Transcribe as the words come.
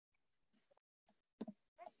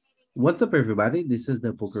What's up, everybody? This is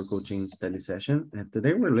the poker coaching study session, and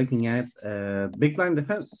today we're looking at big blind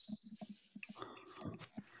defense.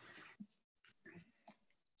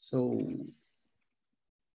 So,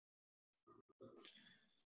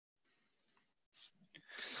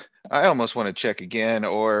 I almost want to check again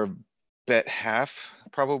or bet half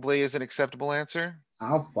probably is an acceptable answer.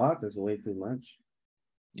 half pot is way too much.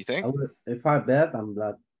 You think? If I bet, I'm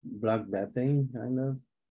block betting, kind of.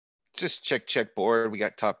 Just check board. We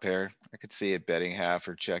got top pair. I could see it betting half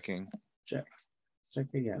or checking. Check, check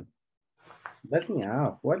again. Betting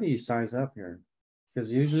half. Why do you size up here?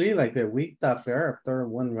 Because usually, like a weak top pair after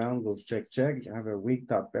one round goes check, check. You have a weak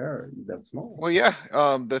top pair, you bet small. Well, yeah,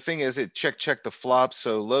 the thing is it check the flop.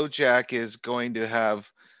 So low jack is going to have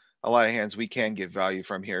a lot of hands we can get value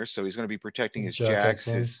from here. So he's gonna be protecting his Jack X jacks,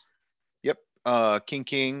 his, hands. yep,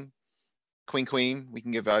 king, queen. We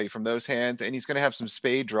can get value from those hands and he's gonna have some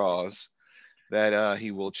spade draws that,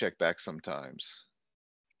 he will check back sometimes.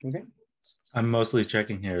 Okay. I'm mostly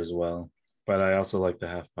checking here as well, but I also like the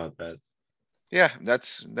half pot bet. Yeah,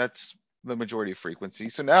 that's the majority of frequency.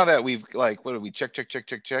 So now that we've like, what do we check,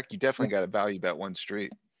 you definitely got a value bet one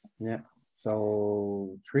street. Yeah.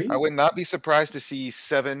 So three. I would not be surprised to see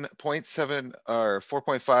 7.7 or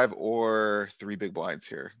 4.5 or three big blinds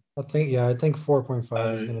here. I think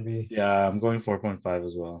 4.5 is gonna be. Yeah, I'm going 4.5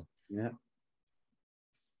 as well. Yeah.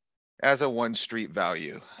 As a one street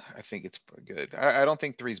value, I think it's pretty good. I don't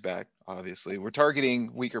think three's bad, obviously. We're targeting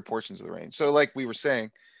weaker portions of the range. So like we were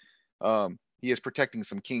saying, he is protecting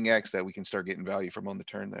some king X that we can start getting value from on the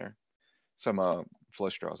turn there. Some,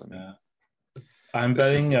 flush draws, I mean. Yeah. I'm This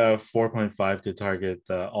is- betting 4.5 to target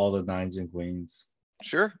all the nines and queens.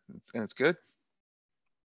 Sure, and it's good.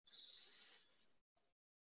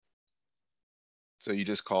 So you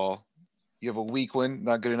just call. You have a weak one,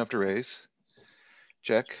 not good enough to raise.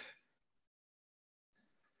 Check.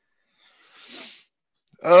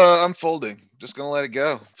 I'm folding. Just gonna let it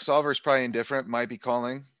go. Solver's probably indifferent, might be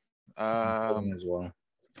calling. I'm folding as well.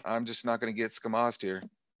 I'm just not gonna get skamazed here.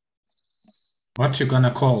 What you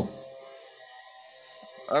gonna call?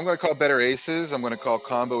 I'm gonna call better aces. I'm gonna call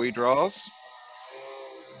combo E draws.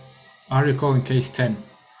 Are you calling case 10?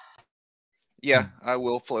 Yeah, I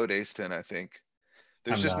will float ace ten, I think.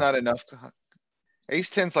 There's I'm just not. not enough. Ace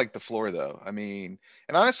ten's like the floor, though. I mean,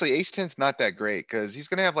 and honestly, ace ten's not that great, cuz he's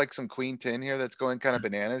gonna have like some queen ten here that's going kind of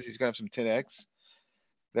bananas. He's gonna have some ten X.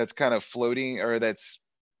 That's kind of floating or that's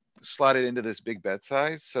slotted into this big bet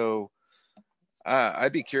size, so.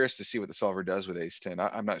 I'd be curious to see what the solver does with ace ten.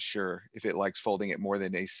 I'm not sure if it likes folding it more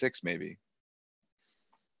than ace six, maybe.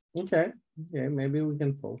 Okay. Okay. Maybe we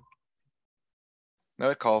can fold. No,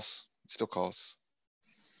 it calls, it still calls.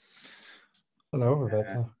 An overbet.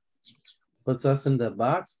 Yeah. Puts us in the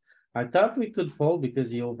box. I thought we could fold because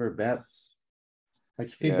he overbets. Like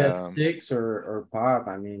if he bet Yeah. six or pot,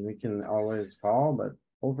 I mean, we can always call, but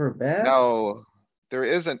overbet. No, there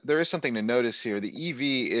is something to notice here. The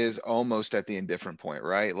EV is almost at the indifferent point,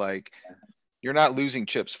 right? Like. You're not losing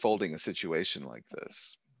chips folding a situation like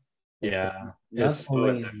this. Yeah, Not it's so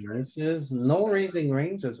folding indifferent. aces, no raising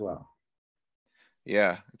range as well.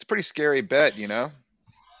 Yeah, it's a pretty scary bet, you know?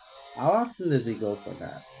 How often does he go for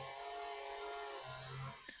that?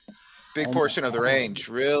 Big Almost portion of the always. range,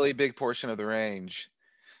 really big portion of the range.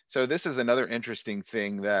 So this is another interesting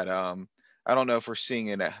thing that, I don't know if we're seeing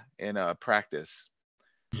in a practice.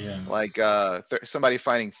 Yeah. Like, somebody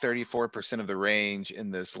finding 34% of the range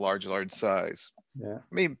in this large size. Yeah.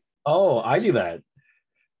 I mean, Oh, I do that.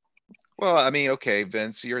 well, I mean, okay,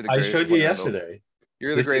 Vince, you're the I greatest showed you player in the, yesterday.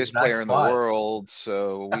 you're the This greatest exact player in the spot. world,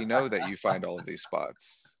 so we know that you find all of these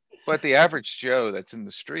spots. But the average Joe that's in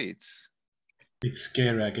the streets. It's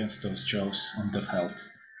scary against those Joes on the health.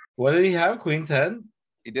 What did he have? Queen 10?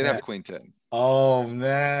 He did Yeah. have queen ten. Oh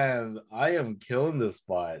man, I am killing this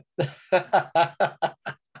spot.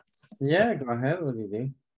 Yeah, go ahead. What do you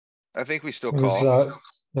think? I think we still It was call.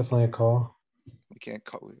 definitely a call. We can't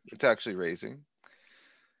call. It's actually raising.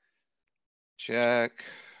 Check.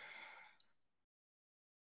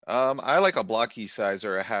 I like a blocky size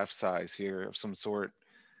or a half size here of some sort.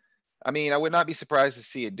 I mean, I would not be surprised to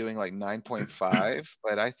see it doing like 9.5,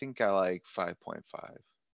 but I think I like 5.5.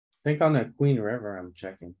 Think on a queen river, I'm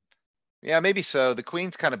checking. Yeah, maybe so. The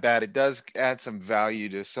queen's kind of bad. It does add some value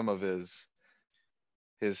to some of his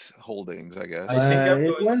holdings, I guess. I think I'm It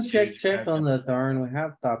going went to check on the turn. We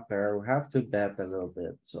have top pair. We have to bet a little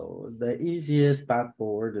bit. So the easiest path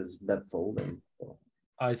forward is bet folding. So,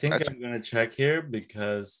 I think That's- I'm gonna check here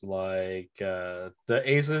because like the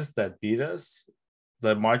aces that beat us,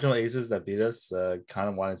 the marginal aces that beat us, kind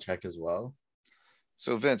of want to check as well.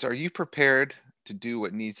 So Vince, are you prepared to do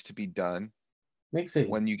what needs to be done Mixing.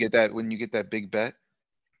 when you get that big bet?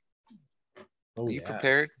 Oh Are you yeah.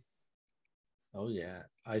 prepared? Oh yeah.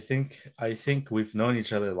 I think we've known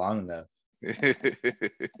each other long enough.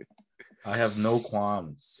 I have no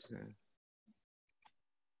qualms.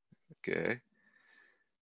 Okay.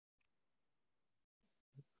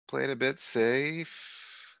 Play it a bit safe.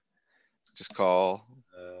 Just call,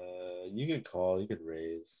 You could call, you could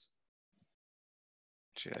raise.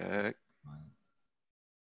 check.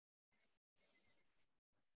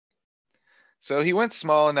 So he went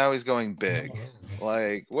small and now he's going big.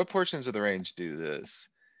 Like, what portions of the range do this?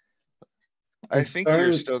 I His think you're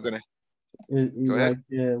turn- still gonna, It- Go ahead.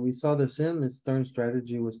 Like, we saw the sim, his turn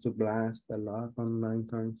strategy was to blast a lot on 9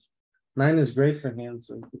 turns. 9 is great for him,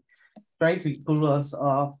 so he's trying to pull us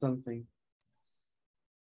off something.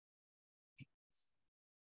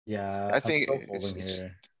 Yeah, I I'm think still folding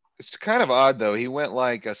here. it's kind of odd, though. He went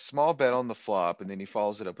like a small bet on the flop and then he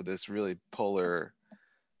follows it up with this really polar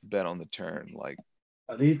bet on the turn. Like,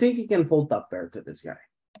 Do you think he can fold top pair to this guy?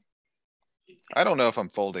 I don't know if I'm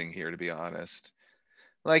folding here, to be honest.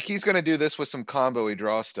 Like, he's gonna do this with some combo he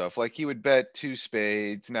draw stuff. Like, he would bet 2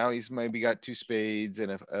 spades. Now he's maybe got 2 spades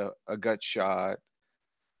and a gut shot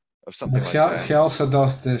of something But like he that. also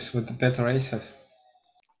does this with the better aces.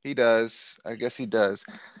 He does. I guess he does.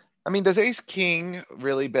 I mean, does ace king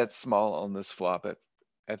really bet small on this flop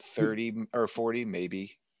at 30 or 40?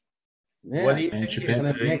 Maybe. What do Yeah, you And think you he's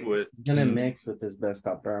bet. doing with he's gonna king? mix with his best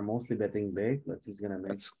top pair, mostly betting big, but he's gonna mix.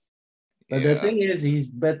 That's, But the yeah. thing is, he's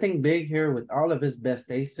betting big here with all of his best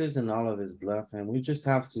aces and all of his bluff, and we just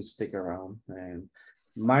have to stick around. And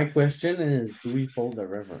my question is, do we fold the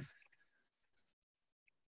river?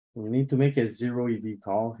 We need to make a 0 EV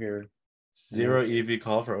call here. Zero EV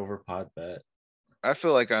call for over pot bet. I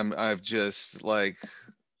feel like I've just like.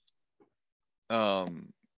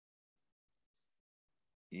 Um.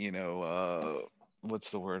 What's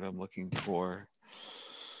the word I'm looking for?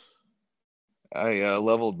 I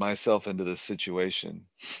leveled myself into this situation.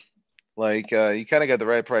 Like, you kinda got the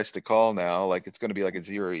right price to call now, like, it's gonna be like a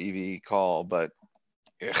 0 EV call, but.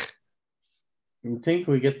 Ugh, You think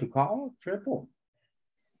we get to call triple?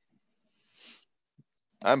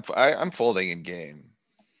 I'm folding in game.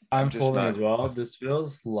 I'm just folding not- as well. This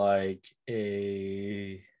feels like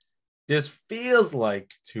a. This feels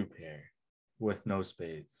like 2 pair with no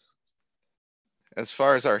spades. As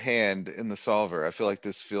far as our hand in the solver, I feel like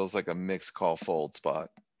this feels like a mixed call fold spot.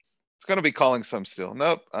 It's gonna be calling some still.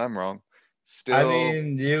 Nope, I'm wrong. I Still,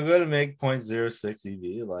 mean, you're gonna make 0.06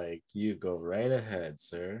 EV. Like, you go right ahead,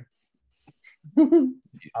 sir.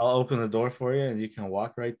 I'll open the door for you and you can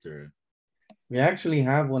walk right through. We actually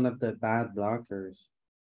have one of the bad blockers.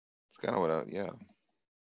 it's kinda what yeah.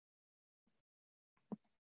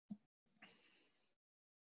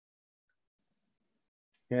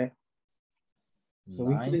 Okay, so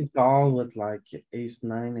we Nine. can call with like ace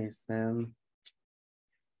 9, ace 10.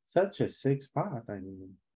 Such a sick spot, I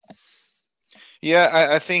mean. Yeah,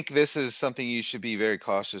 I think this is something you should be very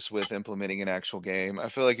cautious with implementing in actual game. I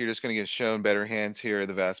feel like you're just gonna get shown better hands here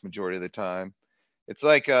the vast majority of the time. It's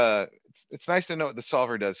like, it's nice to know what the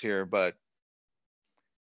solver does here, but.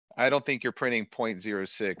 I don't think you're printing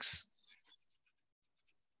 0.06.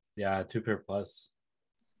 Yeah, 2 pair plus.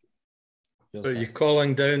 Feels So you're fine.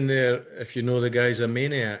 calling down there if you know the guy's a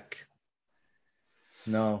maniac.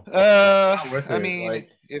 No, not worth I it. mean, Like,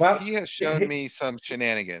 if Well, he has shown me some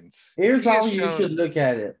shenanigans. if Here's he has how you shown- should look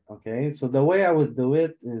at it, okay? So the way I would do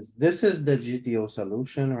it is, this is the GTO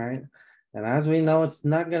solution, right? And as we know, it's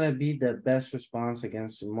not gonna be the best response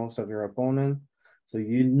against most of your opponent. So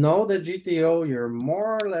you know the GTO, you're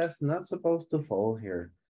more or less not supposed to fold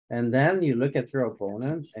here. And then you look at your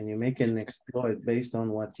opponent and you make an exploit based on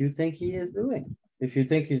what you think he is doing. If you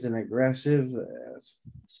think he's an aggressive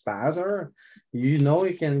spazzer, you know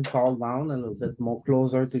you can call down a little bit more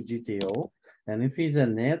closer to GTO. And if he's a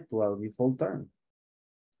net, well, you full turn.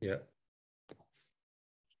 Yeah.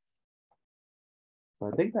 So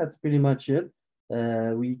I think that's pretty much it.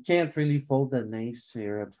 We can't really fold an ace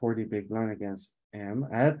here at 40 big blind against him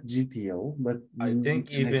at GTO, but. I you think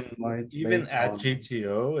can exploit even based at on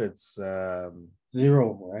GTO, it's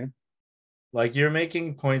 0, right? like you're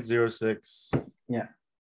making 0.06. Yeah.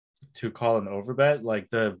 To call an overbet, like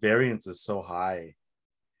the variance is so high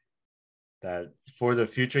that for the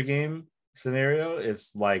future game scenario,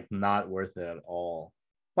 it's like not worth it at all.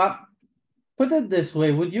 But put it this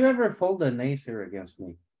way, would you ever fold an ace here against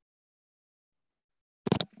me?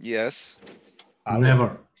 Yes, I would-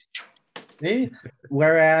 Never. See,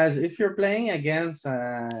 whereas if you're playing against,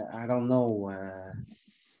 I don't know,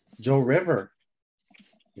 Joe River.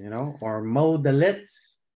 You know, or Mo the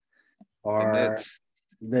Litz. the Or nits.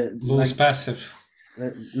 the, Lose like, passive.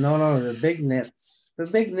 No, the big nets. The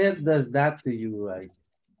big net does that to you, like,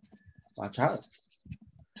 watch out.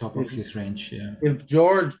 Top of his range, yeah. If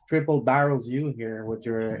George triple barrels you here with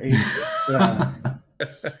your ace, not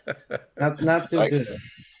too Like, good.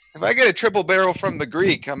 if I get a triple barrel from the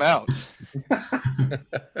Greek, I'm out.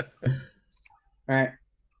 Alright.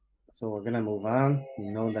 So we're gonna move on.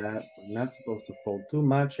 You know that we're not supposed to fold too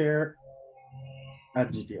much here.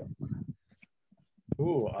 At GTO.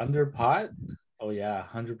 Ooh, under pot? Oh yeah,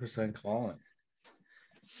 100% calling.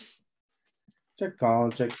 Check call,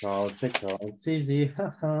 check call, check call. It's easy.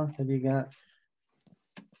 Haha, what do you got?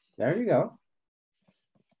 There you go.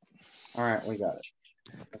 Alright, we got it.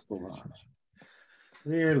 Let's move on.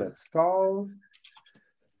 Here, let's call.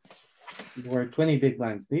 We're 20 big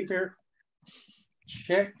blinds deep here.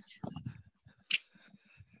 Check.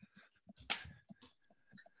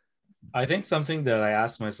 I think something that I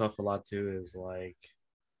ask myself a lot too is like,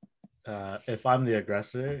 if I'm the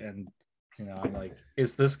aggressor and I'm like,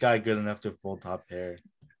 is this guy good enough to fold top pair?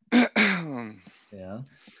 Yeah.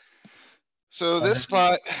 So this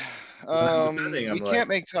spot, defending, I'm we like, can't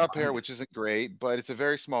make top pair, which isn't great, but it's a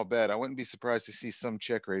very small bet. I wouldn't be surprised to see some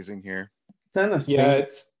check raising here. Ten of Yeah,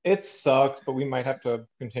 spades, it sucks, but we might have to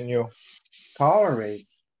continue. call or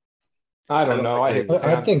raise. I don't don't know. like I hate raising. this I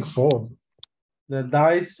hand. think fold. The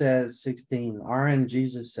dice says 16.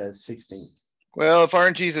 Jesus says 16. Well, if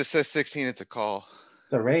RNGesus says 16, it's a call.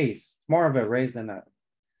 It's a raise. It's more of a raise than a.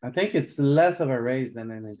 I think it's less of a raise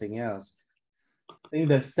than anything else. I think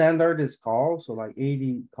the standard is call, so like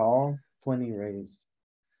 80 call, 20 raise.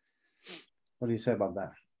 What do you say about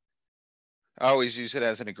that? I always use it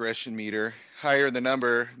as an aggression meter. Higher the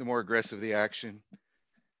number, the more aggressive the action.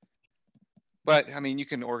 But I mean, you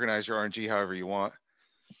can organize your RNG however you want.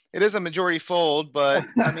 It is a majority fold, but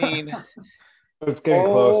I mean, But it's getting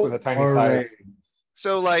close with a Fold tiny or size. raise?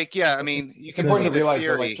 so like, yeah, I mean, you It's can important see to the realize though,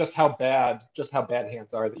 like theory. just how bad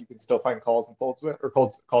hands are that you can still find calls and folds with, or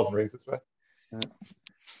calls and raises with.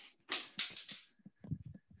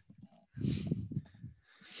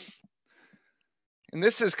 And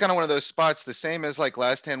this is kind of one of those spots, the same as like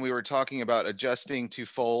last time we were talking about adjusting to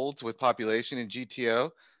folds with population in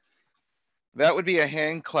GTO. That would be a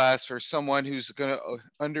hand class for someone who's gonna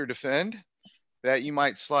under defend that you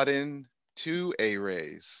might slot in to a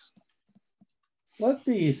raise. What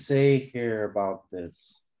do you say here about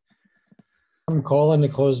this? I'm calling to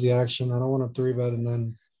close the action. I don't want to three bet and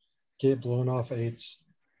then get blown off eights.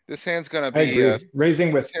 This hand's gonna I be, agree.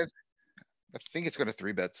 Raising this with, hand's, I think it's gonna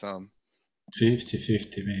three bet some.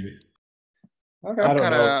 50-50 maybe. Okay, I I'm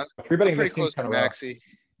don't know. kinda, Three I'm betting pretty this close seems to kind of rough. maxi.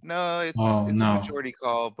 No, Oh, it's a no. majority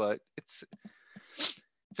call, but it's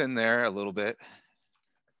in there a little bit.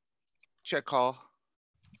 Check call.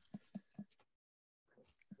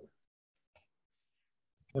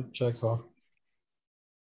 Yep, check call.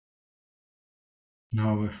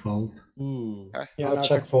 No, we fold. ooh, Yeah, I'll now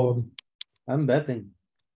check fold. I'm betting.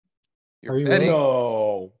 You're Are you betting? winning?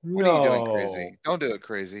 No, What are you doing no, crazy? Don't do it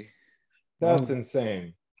crazy. that's Oh.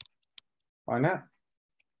 insane. Why not?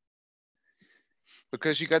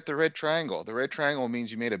 Because you got the red triangle. The red triangle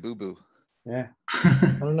means you made a boo-boo. Yeah.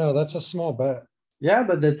 I don't know. That's a small bet. Yeah,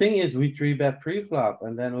 but the thing is, we three bet pre-flop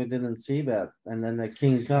and then we didn't see bet, and then the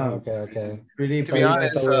king comes. Okay. Pretty. To be I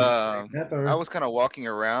honest, thought I Better. was kinda walking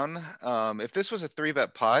around. If this was a three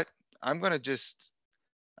bet pot, I'm gonna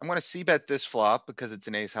c bet this flop because it's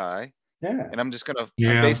an ace high. Yeah, And I'm just gonna, I'm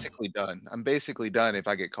Yeah. basically done. I'm basically done if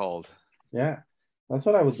I get called. yeah. That's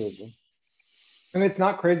what I would do. As well. And it's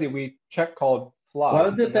not crazy. We check called flop. Well, it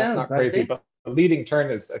and that's depends. not I crazy, think- but the leading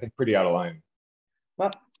turn is, I think, pretty out of line.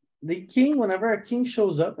 But the king, whenever a king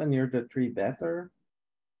shows up and you're the three better,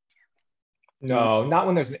 No, not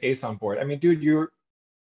when there's an ace on board. I mean, dude,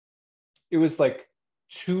 it was like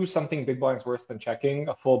two something big blinds worse than checking,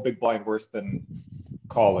 a full big blind worse than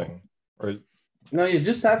calling. Or no, you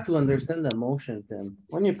just have to understand the motion, Tim.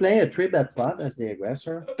 When you play a three bet pot as the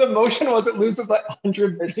aggressor. the motion was it loses like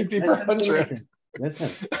 100 Listen, BP per listen to me, 100. Tim.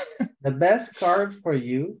 Listen, the best card for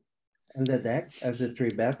you in the deck as a three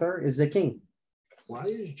better is the king. Why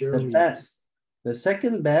is The Jeremy? best. The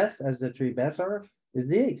second best as the three better is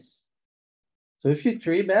the ace. So if you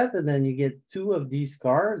three bet and then you get two of these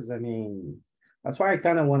cards, I mean, that's why I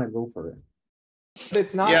kinda wanna go for it. But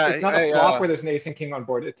it's not Yeah, a flop where there's an ace and king on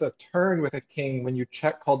board. It's a turn with a king when you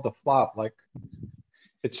check called the flop, like.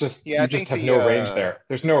 It's just, Yeah, I you just think have the, no range there.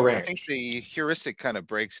 There's no I think range. the heuristic kind of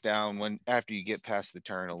breaks down when, after you get past the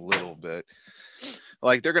turn a little bit.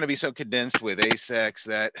 Like, they're gonna be so condensed with ace X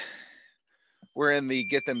that we're in the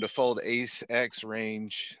get them to fold ace X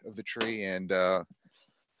range of the tree and,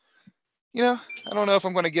 You know, I don't know if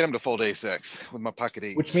I'm gonna get him to fold ace X with my pocket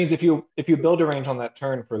eights. Which means if you build a range on that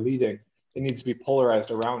turn for leading, it needs to be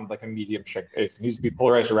polarized around like a medium check ace. It needs to be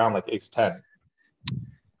polarized around like ace 10.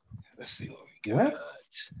 Let's see what we What? got.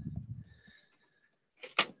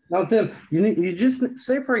 Now, Tim, you just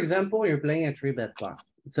say, for example, you're playing a 3-bet flop.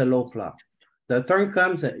 It's a low flop. The turn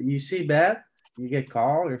comes, you see bet, you get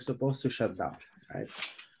called, you're supposed to shut down, right?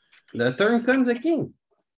 The turn comes a king.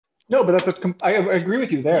 No, but I agree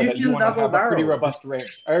with you there You that you can want to double have a pretty barrel. robust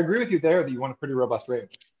range. I agree with you there that you want a pretty robust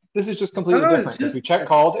range. This is just No, completely no, it's different because we just check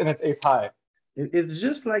called and it's ace high. It's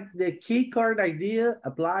just like the key card idea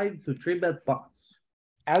applied to 3-bet pots.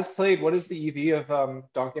 As played, what is the EV of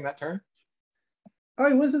donking that turn? Oh,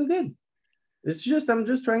 it wasn't good. It's just, I'm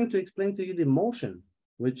just trying to explain to you the motion,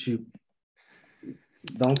 which you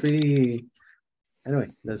don't really, anyway,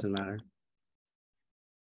 doesn't matter.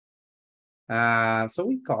 So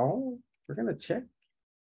we call, we're gonna check.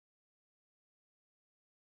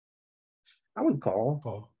 I would call.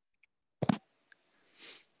 Call.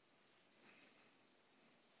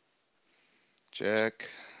 Check.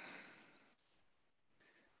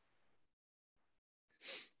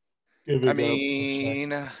 I Giving us a check.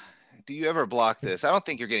 mean, do you ever block this? I don't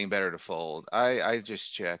think you're getting better to fold. I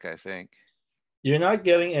just check, I think. You're not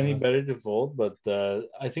getting any Yeah. better to fold, but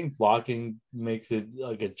I think blocking makes it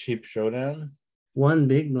like a cheap showdown. One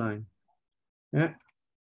big blind. Yeah,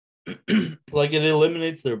 Like it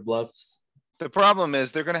eliminates their bluffs. The problem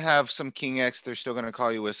is they're gonna have some king X. They're still gonna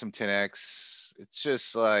call you with some 10X. It's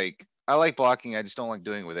just like, I like blocking. I just don't like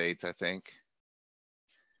doing it with eights, I think.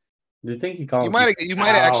 do you think he calls? You might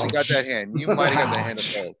have actually got Ouch. that hand. You might have got that hand to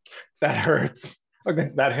Ouch. fold. That hurts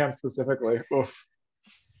against that hand specifically. Oof.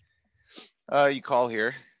 You call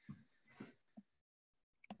here.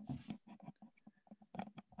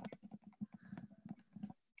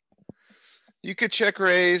 You could check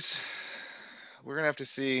raise. We're gonna have to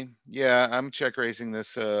see. Yeah, I'm check raising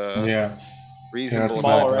this, Yeah. reasonable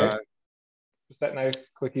Small, amount of right? time. Just that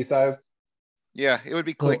nice clicky size. Yeah, it would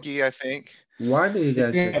be Well- clicky, I think. Why do you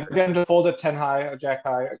guys? Yeah, we're getting to fold a 10 high, a jack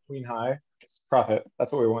high, a queen high. It's profit.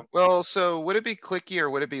 That's what we want. Well, so would it be clicky or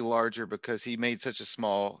would it be larger because he made such a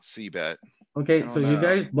small C bet? Okay, I so don't you know.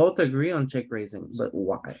 guys both agree on check raising, but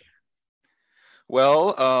why?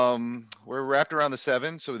 Well, we're wrapped around the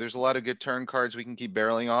 7, so there's a lot of good turn cards we can keep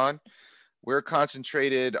barreling on. We're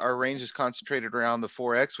concentrated, our range is concentrated around the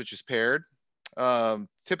 4X, which is paired.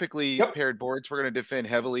 Typically Yep. paired boards, we're gonna defend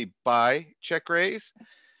heavily by check raise.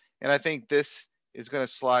 And I think this is gonna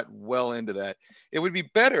slot well into that. It would be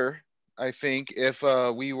better, I think, if,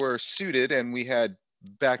 we were suited and we had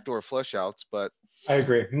backdoor flush outs, but I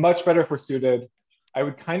agree. Much better for suited. I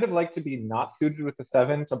would kind of like to be not suited with the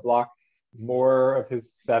 7 to block more of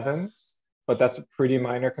his 7s, but that's a pretty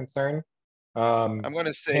minor concern. I'm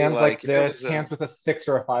gonna say Hands like like, if it this, was a, hands with a 6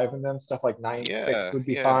 or a 5 in them, stuff like 9, 6 Yeah, would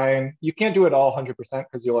be yeah. fine. You can't do it all 100%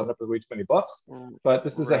 because you'll end up with way too many bluffs, but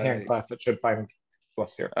this is a hand Right. class that should find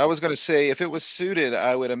bluffs here. I was gonna say, if it was suited,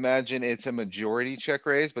 I would imagine it's a majority check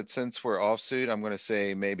raise, but since we're offsuit, I'm gonna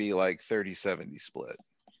say maybe like 30-70 split.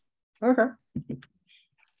 Okay.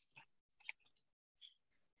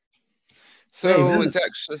 So then it's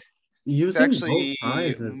actually Using both actually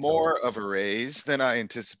sizes. though. more of a raise than I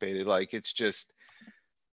anticipated. Like, it's just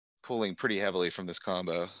pulling pretty heavily from this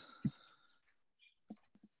combo.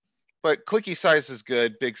 But clicky size is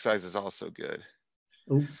good, big size is also good.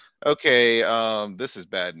 Oops, Okay, this is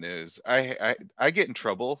bad news. I get in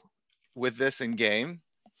trouble with this in game.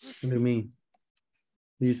 what do you mean?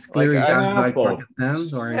 These Like, clear I- guys like Sample. pocket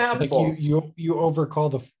tens or? Sample. Like Ball. you overcall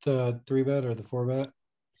the 3-bet or the 4-bet.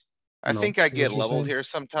 I No, think I that's get what you're leveled saying? here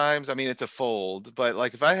sometimes. I mean, it's a fold, but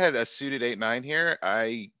like if I had a suited 8-9 here,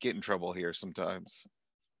 I get in trouble here sometimes.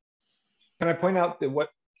 Can I point out that what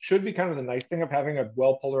should be kind of the nice thing of having a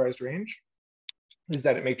well polarized range is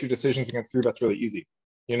that it makes your decisions against 3-bets really easy.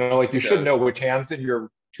 You know, like you It should does. know which hands in your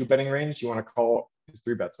 2-betting range you want to call his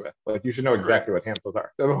 3-bets with. Like you should know exactly what hands those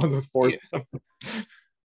are. They're the ones with 4s.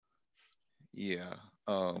 Yeah,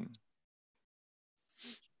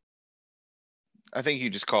 I think you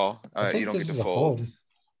just call. I You think don't get this to is a fold. fold.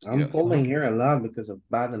 I'm Yeah. folding here a lot because of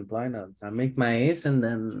bad and blind odds. I make my ace and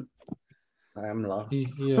then I'm lost.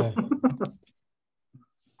 Yeah,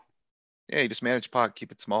 Yeah, you just manage pot,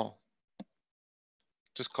 keep it small.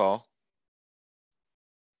 Just call.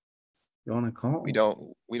 You wanna call? We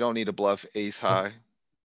don't need to bluff ace high.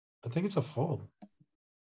 I think it's a fold.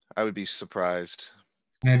 I would be surprised.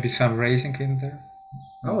 Maybe some raising in there.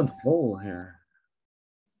 I would fold here.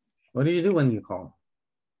 What do you do when you call?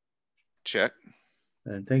 Check.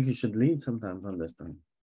 I think you should lead sometimes on this thing.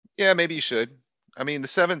 Yeah, maybe you should. I mean, the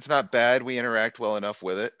 7's not bad. We interact well enough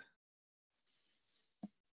with it.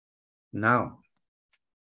 Now,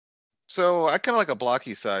 So I kinda like a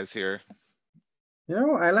blocky size here. you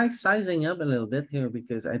know, I like sizing up a little bit here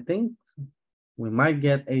because I think we might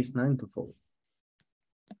get ace nine to fold.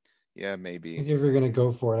 Yeah, I think maybe. if you're gonna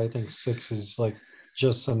go for it, I think 6 is like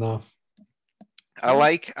just enough. I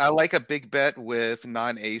like a big bet with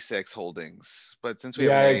non-ace X holdings, but since we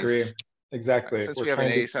have Yeah, an I agree. ace, Exactly. since We're we have an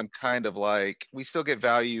trying to, ace, I'm kind of like, we still get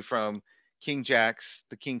value from king jacks,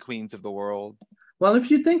 the king queens of the world. Well,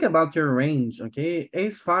 if you think about your range, okay,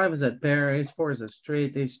 ace five is a pair, ace four is a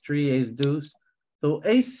straight, ace three, ace deuce. So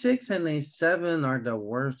ace six and ace seven are the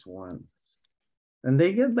worst ones. And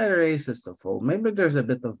they get better aces to fold. Maybe there's a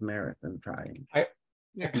bit of merit in trying. I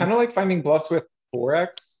Yeah. kind of like finding bluffs with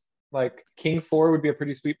 4x. Like king four would be a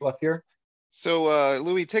pretty sweet bluff here. So,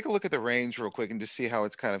 Louis, take a look at the range real quick and just see how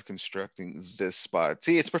it's kind of constructing this spot.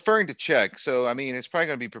 See, it's preferring to check, so I mean, it's probably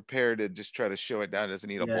gonna be prepared to just try to show it down, it doesn't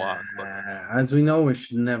need a block, but, Yeah, as we know, we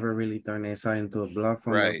should never really turn ace high into a bluff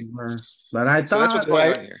from the right. river. But I So that's what's thought, Did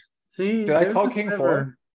going I- on here. see, Did I there's call a king sliver.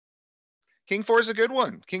 four? King four is a good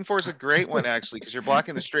one. King four is a great one, actually, cuz you're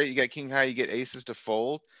blocking the straight, you got king high, you get aces to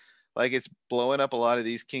fold. Like, it's blowing up a lot of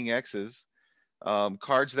these king X's.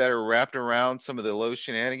 Cards that are wrapped around some of the low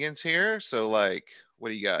shenanigans here, so like, what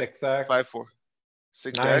do you got? 5-4,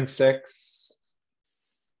 6x, 6x? 9-6.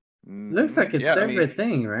 Looks like it's Yeah, I mean,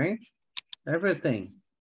 everything, right? Everything.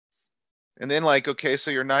 and then like, okay, so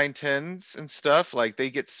your 9-10s and stuff, like, they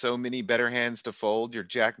get so many better hands to fold, your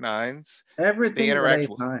jack nines. Everything but interact ace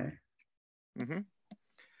with- high.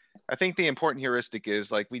 I think the important heuristic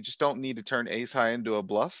is like, we just don't need to turn ace high into a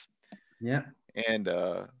bluff. Yeah, And,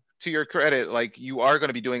 to your credit, like, you are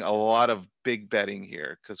gonna be doing a lot of big betting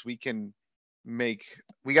here, cuz we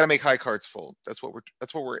gotta make high cards fold. That's what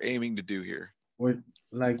we're aiming to do here. we're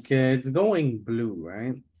like, it's going blue,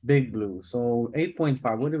 right? Big blue. So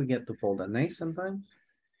 8.5, what do we get to fold? An ace sometimes?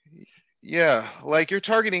 Yeah, like, you're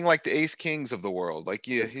targeting like the ace kings of the world, like,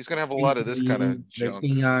 yeah, he's gonna have a lot of this kinda The junk.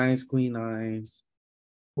 king eyes, queen eyes.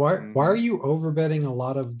 Why are you overbetting a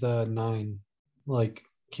lot of the 9? Like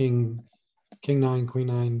king nine, queen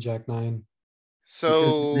nine, jack 9.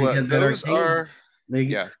 So, they get better those kings. are, They,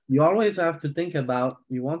 yeah. you always have to think about,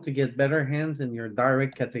 you want to get better hands in your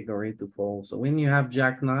direct category to fold. So when you have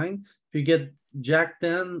jack nine, if you get jack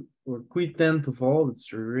 10 or queen 10 to fold,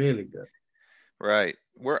 it's really good. Right,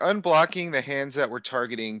 we're unblocking the hands that we're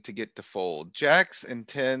targeting to get to fold. Jacks and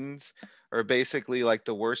tens are basically like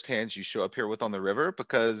the worst hands you show up here with on the river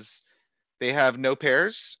because they have no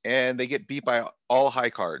pairs and they get beat by all high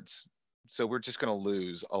cards. So we're just gonna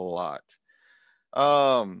lose a lot.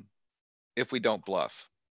 If we don't bluff.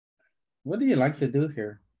 What do you like to do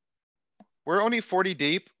here? We're only 40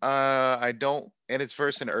 deep. I don't, and it's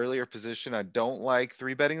versus an earlier position. I don't like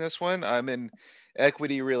three betting this one. I'm in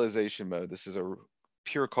equity realization mode. This is a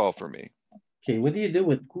pure call for me. Okay, what do you do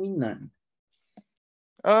with queen nine?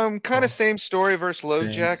 Kinda same story versus low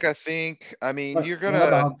Same. jack, I think. I mean, you're What gonna,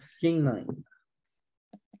 about king nine?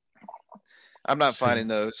 I'm not Same. finding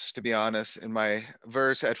those, to be honest, in my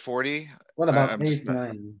verse at 40. What I'm about just ace not,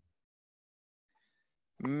 nine?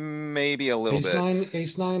 maybe a little bit.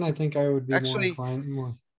 Ace nine, I think I would be more Actually, inclined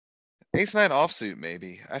more. Ace nine offsuit,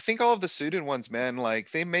 maybe. I think all of the suited ones, man,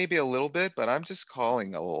 like, they may be a little bit, but I'm just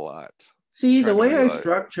calling a lot. See, the Trying to way I realize.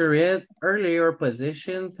 structure it, earlier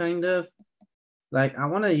position, kind of. Like, I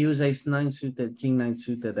wanna use ace nine suited, king nine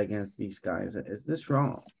suited against these guys. Is this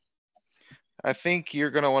wrong? I think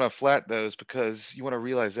you're gonna wanna flat those because you wanna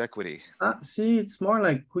realize equity. See, it's more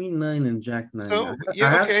like queen nine and jack nine. So, I yeah,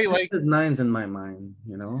 have okay, like, suited nines in my mind,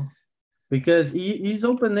 you know? Because he's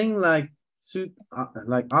opening like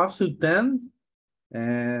like offsuit tens.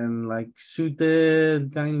 And like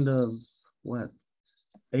suited kind of, what?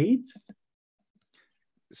 Eights?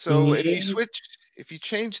 so if you eight. switch, if you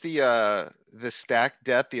change the stack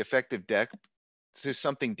depth, the effective deck to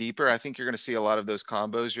something deeper, I think you're gonna see a lot of those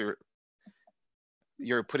combos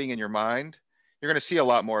you're putting in your mind. You're gonna see a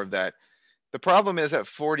lot more of that. The problem is at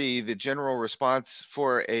 40, the general response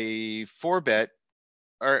for a four bet,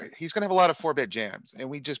 or he's gonna have a lot of four bet jams and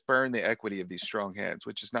we just burn the equity of these strong hands,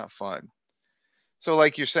 which is not fun. So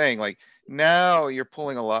like you're saying, like, now you're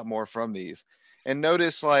pulling a lot more from these. And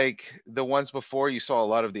notice like the ones before you saw a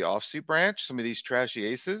lot of the offsuit branch, some of these trashy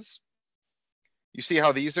aces. You see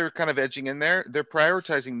how these are kind of edging in there? They're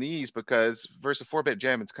prioritizing these because versus a four bet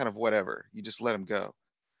jam, it's kind of whatever. You just let them go.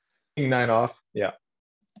 King nine off, yeah.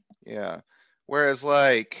 Yeah. Whereas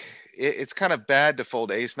like, it's kind of bad to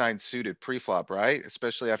fold ace nine suited pre-flop, right?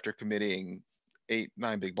 Especially after committing 8,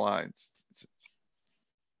 9 big blinds.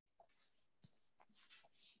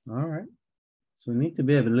 Alright. So we need to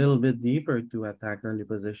be a little bit deeper to attack early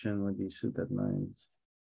position with these suited nines.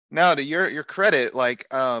 Now, to your credit, like,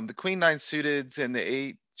 the queen nine suiteds and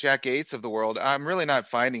the jack eights of the world, I'm really not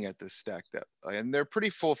finding at this stack depth. And they're pretty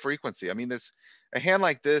full frequency. I mean, this, a hand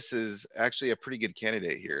like this is actually a pretty good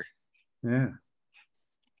candidate here. Yeah.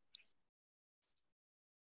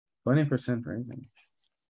 20% raising.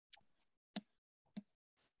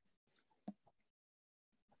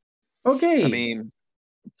 I Okay, mean,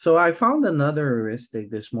 so I found another heuristic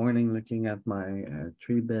this morning looking at my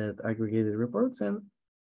 3-bet aggregated reports, and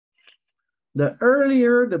the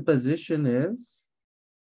earlier the position is,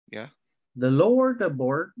 yeah, the lower the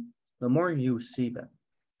board, the more you see them.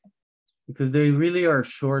 Because they really are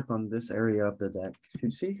short on this area of the deck. You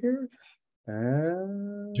see here?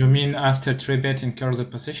 You mean after 3-betting curl the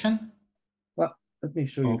position? Well, let me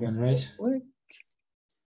show you Open guys. raise. Quick.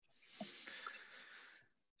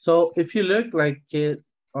 So if you look like it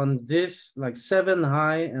on this, like 7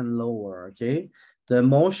 high and lower, okay? The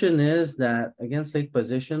motion is that against late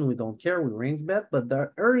position, we don't care, we range bet, but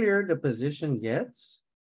the earlier the position gets,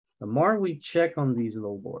 the more we check on these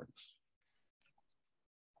low boards.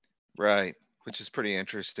 right, which is pretty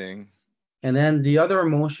interesting. And then the other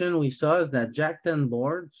motion we saw is that Jack 10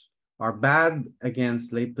 boards are bad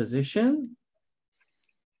against late position.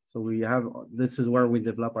 So we have, this is where we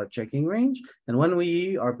develop our checking range. And when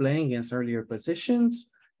we are playing against earlier positions,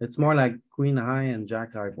 it's more like queen high and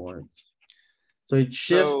jack high boards. So it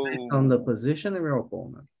shifts based on the So position of your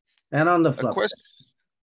opponent and on the a flop.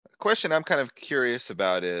 question I'm kind of curious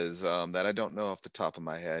about is, that I don't know off the top of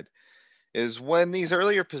my head. Is when these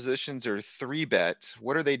earlier positions are 3-bet,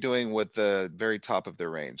 what are they doing with the very top of their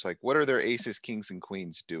range? Like, what are their aces, kings and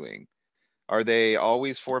queens doing? Are they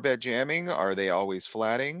always 4-bet jamming? Are they always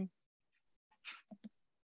flatting?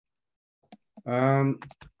 Hang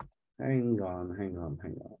on.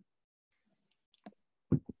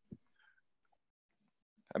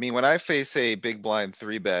 I mean, when I face a big blind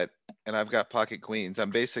 3-bet and I've got pocket queens,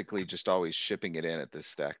 I'm basically just always shipping it in at this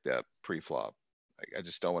stack depth pre-flop. Like, I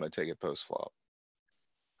just don't wanna take it post-flop.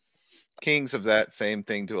 Kings of that same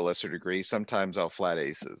thing to a lesser degree. Sometimes I'll flat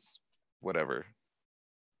aces, whatever.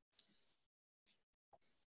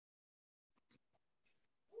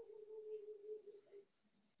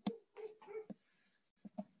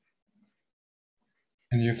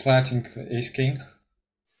 And you're flatting ace king?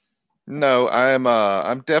 No, I'm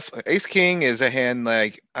ace king is a hand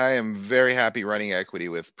like, I am very happy running equity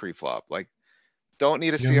with pre-flop, like, don't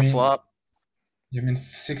need to You see a mean flop. you mean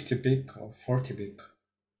 60 big or 40 big?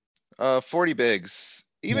 40 bigs,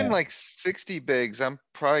 even Yeah. like 60 bigs, I'm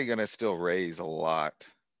probably gonna still raise a lot.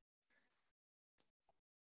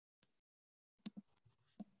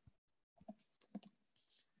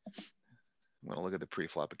 I'm gonna look at the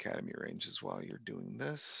pre-flop academy ranges while you're doing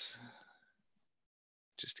this.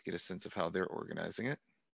 Just to get a sense of how they're organizing it.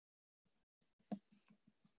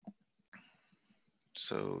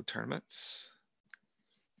 So tournaments.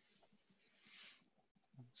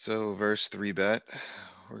 So verse 3-bet,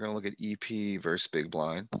 we're gonna look at EP versus big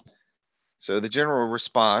blind. So the general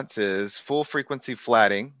response is full frequency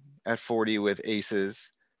flatting at 40 with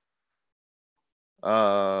aces.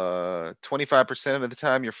 25% of the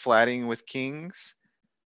time you're flatting with kings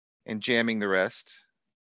and jamming the rest.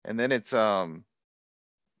 And then it's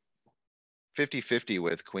 50-50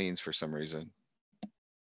 with queens for some reason.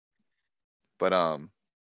 But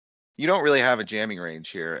you don't really have a jamming range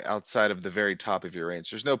here outside of the very top of your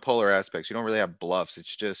range. There's no polar aspects. You don't really have bluffs.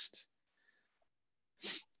 It's just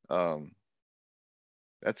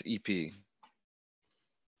that's EP.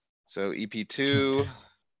 So EP2,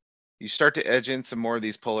 you start to edge in some more of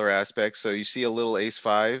these polar aspects. So you see a little ace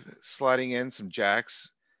 5 sliding in, some jacks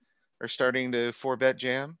are starting to 4-bet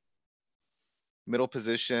jam. Middle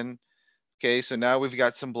position. Okay, so now we've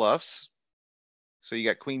got some bluffs. So you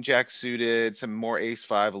got queen jack suited, some more ace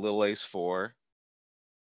 5, a little ace 4.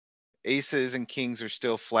 Aces and kings are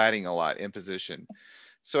still flatting a lot in position.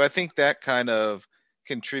 So I think that kind of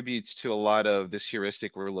contributes to a lot of this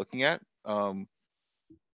heuristic we're looking at.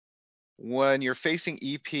 When you're facing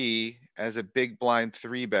EP as a big blind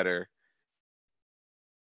 3-better,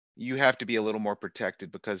 you have to be a little more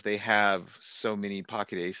protected because they have so many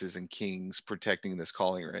pocket aces and kings protecting this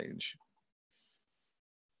calling range.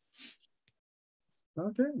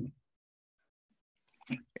 Okay,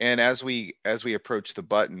 And as we approach the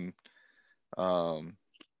button,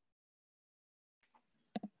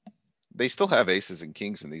 they still have aces and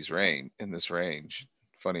kings in this range,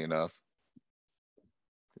 funny enough.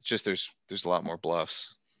 It's just there's a lot more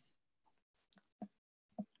bluffs.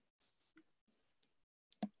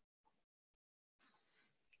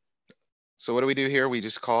 So what do we do here? We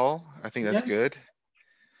just call? I think that's Yeah. good.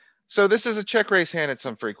 So this is a check raise hand at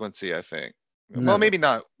some frequency, I think. Well, Never. maybe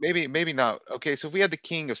not. Maybe not. Okay, so if we had the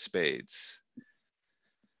king of spades,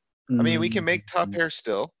 I mean, we can make top pair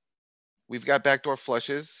still. We've got backdoor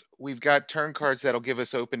flushes. We've got turn cards that'll give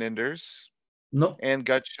us open enders Nope, and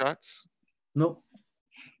gut shots. nope.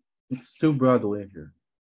 It's too Broadway here.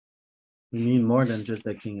 We need more than just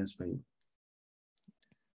the king of spade.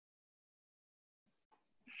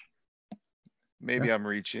 Maybe I'm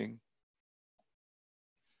reaching.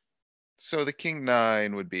 So the king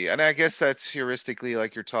nine would be, and I guess that's heuristically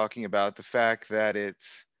like you're talking about the fact that it's,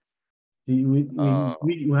 We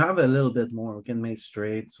have a little bit more. We can make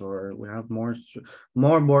straights or we have more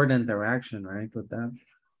board interaction, right, with that?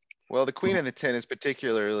 well, the queen and the ten is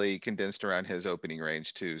particularly condensed around his opening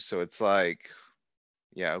range too, so it's like,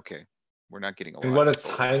 yeah, okay. We're not getting a And lot. what a to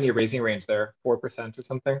fold. tiny raising range there, 4% or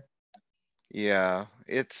something. Yeah,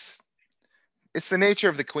 it's the nature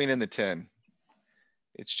of the queen and the ten.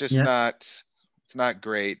 It's just Yeah. it's not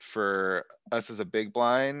great for us as a big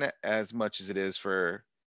blind as much as it is for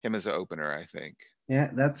him as an opener, I think. Yeah,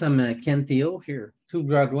 that's some Kentio here. Two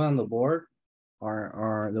Broadway on the board.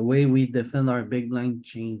 Or the way we defend our big blind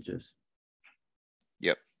changes.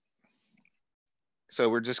 Yep. So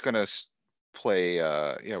we're just gonna play,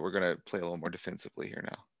 yeah, we're gonna play a little more defensively here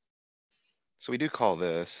now. So we do call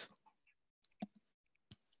this.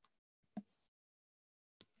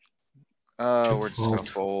 We're just gonna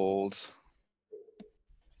fold.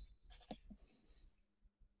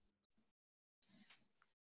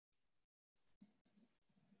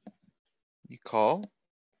 You call?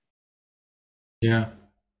 Yeah.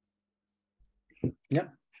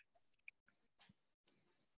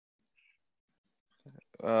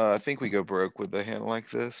 I think we go broke with a hand like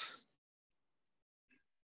this.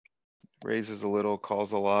 Raises a little,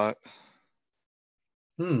 calls a lot,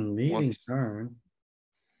 Leading Once- turn,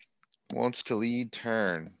 wants to lead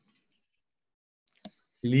turn.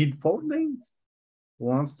 lead folding.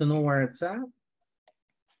 Wants to know where it's at.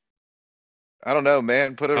 I don't know,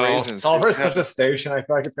 man, put a Oh, raise in. solver's such a station. I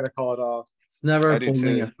feel like it's gonna call it off. It's never I do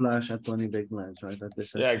folding too. a flush at 20 big blinds, right? At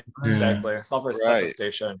this. Yeah, Yeah. exactly. Solver's such a Right.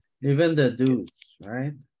 station. Even the deuce,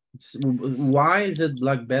 right? Why is it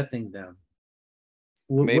block betting then?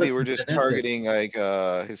 Maybe What's we're the just benefit? targeting like,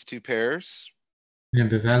 his two pairs. Yeah,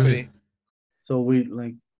 the value. Putting- So we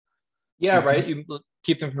like, Yeah, Mhm. right? You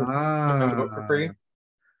keep them from for free.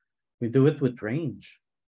 we do it with range.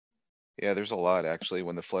 Yeah, there's a lot actually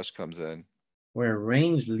when the flush comes in. We're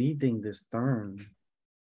range leading this turn.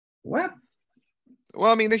 What?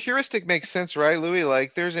 Well, I mean, the heuristic makes sense, right, Louis?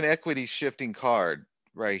 Like, there's an equity shifting card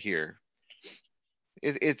right here.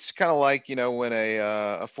 It's kinda like, when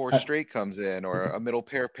a four I- straight comes in or a middle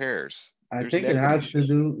pair pairs. I There's think an it equity has to shift.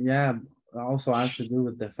 do, yeah, also has to do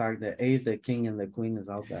with the fact that ace, the king and the queen is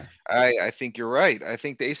out there. I think you're right. I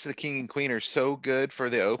think the ace of the king and queen are so good for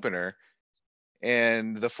the opener.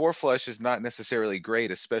 And the four flush is not necessarily great,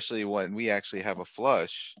 especially when we actually have a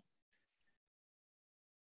flush.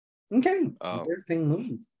 Okay, Um, interesting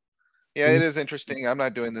move. Yeah, Mhm. it is interesting. I'm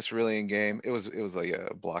not doing this really in game. It was like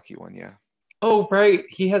a blocky one, yeah. Oh, right.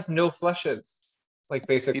 He has no flushes. Like He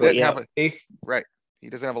basically, doesn't Yeah. have a, ace. right. He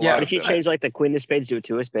doesn't have a Yeah, lot But of if you them. change like the queen of spades to a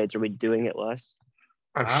two of spades, are we doing it less?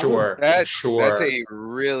 I'm I sure. I'm That's sure. a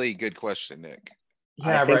really good question, Nick.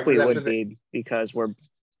 Yeah, I think right. we 'cause would after the- be because we're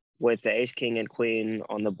with the ace, king and queen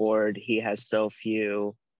on the board. He has so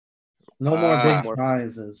few. No more big More-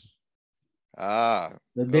 sizes. Ah,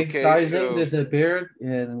 The big Okay, sizing so- disappeared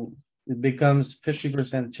and it becomes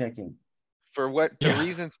 50% checking. for what the Yeah.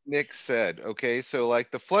 reasons Nick said, okay, so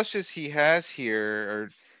like the flushes he has here are.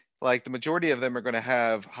 Like the majority of them are gonna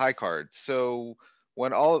have high cards, so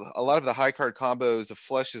when a lot of the high card combos of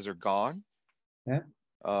flushes are gone. Yeah.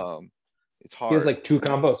 It's He has hard. like two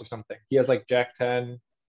combos or something. He has like Jack 10.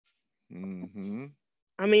 Mm-hmm.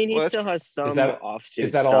 I mean, he Well, that's still has some that- offsuit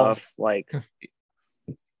is that all? stuff like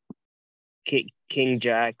king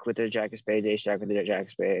jack with the jack of spades, ace jack with the jack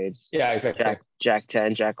of spades, Yeah, exactly. jack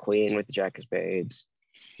 10, jack queen with the jack of spades.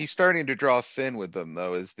 He's starting to draw thin with them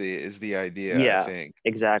though, is the idea, I Yeah. think.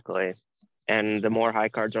 Exactly. And the more high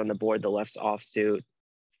cards are on the board, the less offsuit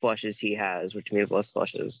flushes he has, which means less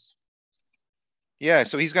flushes. Yeah,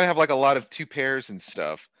 so he's gonna have like a lot of two pairs and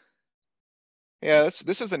stuff. Yeah,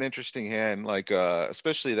 this is an interesting hand, like,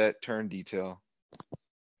 especially that turn detail.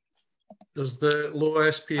 Does the low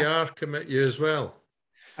SPR commit you as well?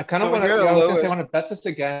 I kind So of when want to. you're at a I was gonna say I lowest- want to bet this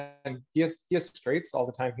again. He has straights all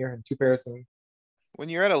the time here and two pairs and When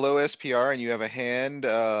you're at a low SPR and you have a hand,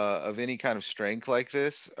 of any kind of strength like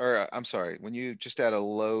this, or I'm sorry, when you just at a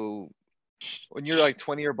low. When you're like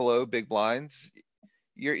 20 or below big blinds,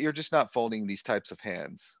 you're just not folding these types of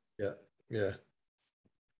hands. Yeah, yeah.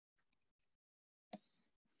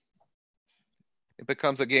 It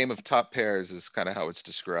becomes a game of top pairs is kind of how it's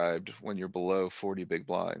described when you're below 40 big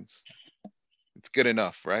blinds. It's good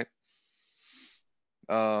enough, right?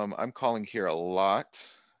 I'm calling here a lot.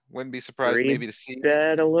 Wouldn't be surprised maybe to see.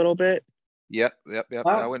 Bet a little bit. Yep. I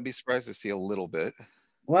Wow. wouldn't be surprised to see a little bit.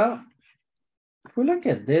 Well, if we look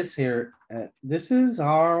at this here, this is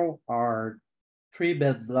how our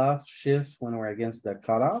 3-bet bluff shifts when we're against the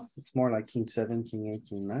cutoff. It's more like king 7, king 8,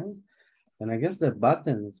 king 9. And I guess the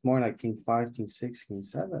button, it's more like king 5, king 6, king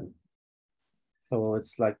 7. So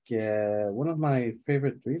it's like one of my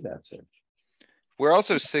favorite 3-bets here. We're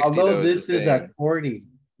also 60 Although though this the is at thing. 40,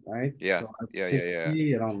 right? Yeah, So at yeah.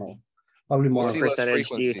 60, I don't know. Probably We'll more. What see less percentage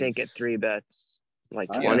do you think frequencies. it 3-bets? Like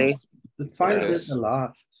I 20? It finds There it it is. a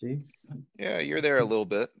lot, see? Yeah, you're there a little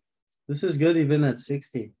bit. This is good even at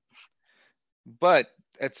 60. But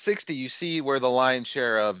at 60, you see where the lion's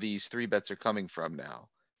share of these 3-bets are coming from now.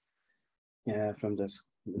 Yeah, from this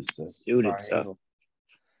Suited stuff. triangle.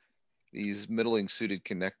 These middling suited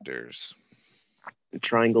connectors. The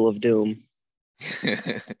triangle of doom.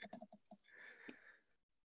 I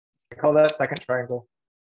call that second triangle.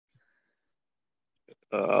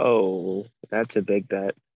 Oh, that's a big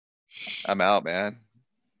bet. I'm out, man.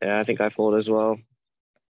 Yeah, I think I fold as well.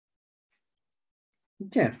 You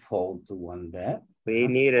can't fold to 1-bet. We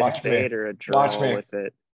need a Watch me. spade or a Watch draw me. with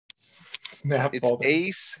it. Snap It's folding.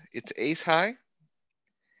 ace high.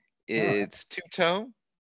 It's two-tone.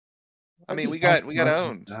 I mean, we got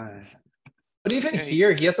owned. But even Yeah,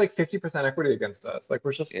 here, he has like 50% equity against us. Like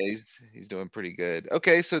we're just. Yeah, he's doing pretty good.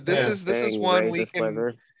 Okay, so this Yeah. is Saying one raise a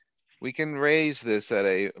sliver. we can raise this at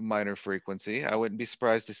a minor frequency. I wouldn't be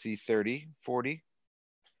surprised to see 30, 40.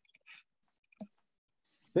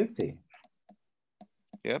 60.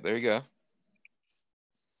 Yep, there you go.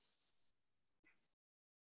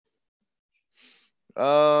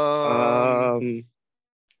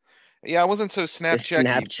 Yeah, I wasn't so The snap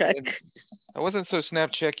snap checky. check. I wasn't so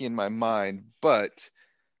snap checky in my mind, but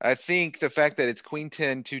I think the fact that it's queen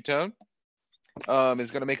 10 two-tone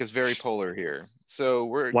is gonna make us very polar here. So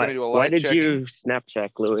we're gonna do a lot Why of did checking. you snap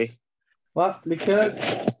check, Louis? Well, because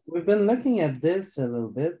we've been looking at this a little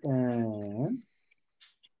bit and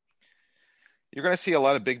You're gonna see a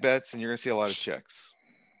lot of big bets and you're gonna see a lot of checks.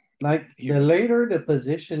 like the later the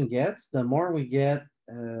position gets, the more we get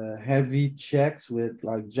heavy checks with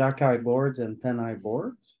like jack high boards and 10 high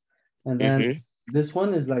boards. And then this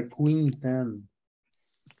one is like queen 10.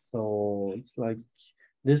 So it's like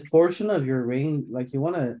this portion of your range, like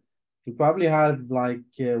you probably have like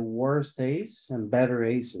worse ace and better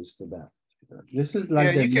aces to bet. This is like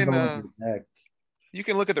Yeah, the you can, middle of your deck. You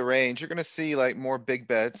can look at the range. You're gonna see like more big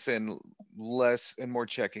bets and less and more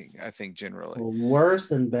checking, I think generally.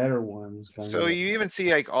 Worse and better ones. So you even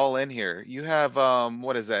see like all in here. You have,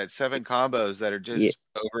 what is that? 7 combos that are just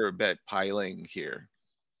over bet piling here.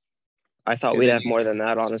 I thought And we'd then have more than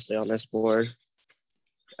that, honestly, on this board.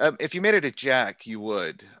 If you made it a jack, you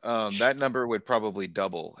would. That number would probably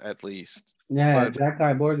double at least. Yeah, But- jack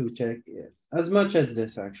high board, we check it as much as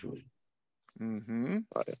this actually.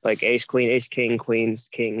 Like ace, queen, ace, king, queens,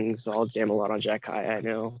 kings, all jam a lot on jack high, I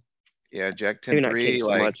know. Yeah, jack Maybe 10, not king 3, so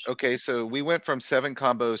like, much. okay, so we went from 7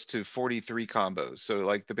 combos to 43 combos. So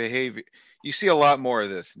like the behavior, you see a lot more of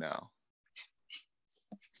this now.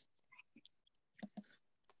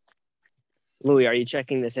 Louis, are you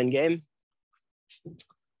checking this in game?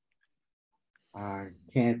 I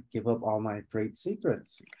can't give up all my trade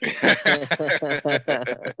secrets.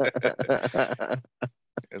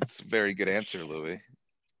 It's a very good answer, Louis.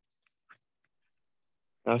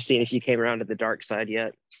 I was seeing if you came around to the dark side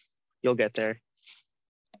yet. You'll get there.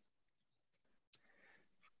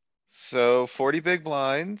 So 40 big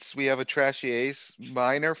blinds, we have a trashy ace,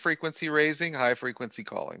 minor frequency raising, high frequency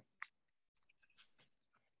calling.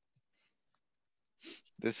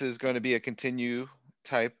 This is going to be a continue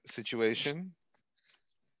type situation.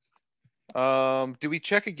 Do we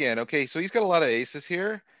check again? Okay, so he's got a lot of aces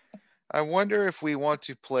here. I wonder if we want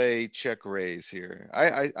to play check raise here.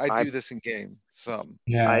 I do this in game some.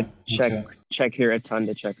 Yeah, I me too. check here a ton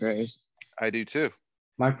to check raise. I do too.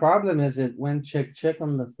 My problem is it went check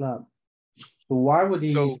on the flop. So why would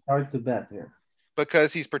he So- start to bet here?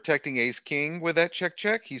 Because he's protecting ace king with that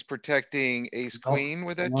check. He's protecting ace No, queen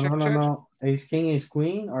with that No, no, no, check. no. Ace, king, ace,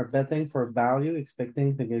 queen are betting for value,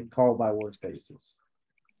 expecting to get called by worst aces.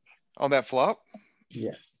 On that flop,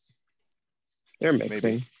 Yes. They're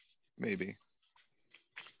mixing. maybe.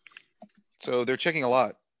 So they're checking a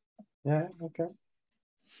lot. Yeah, okay.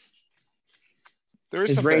 There is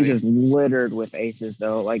His some range betting. is littered with aces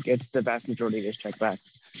though. Like it's the vast majority of his check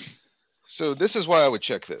backs. So this is why I would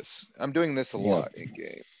check this. I'm doing this a Yeah. lot in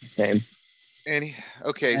game. Same.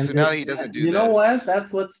 Okay, And so now he doesn't do you know what? this.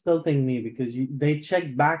 That's what's tilting me because they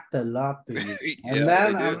check back the lot to you. And Yeah, they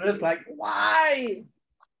then do. I'm just like, why?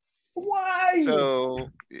 Why? So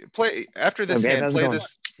play after So this Gabe, hand, how's it play going?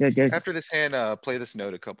 this Good, good. after this hand, play this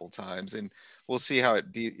note a couple times and we'll see how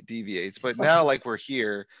it deviates. But now like we're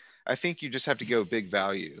here, I think you just have to go big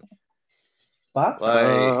value. Spot?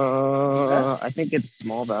 Like, I think it's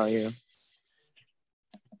small value.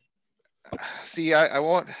 see, I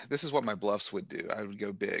want, this is what my bluffs would do. I would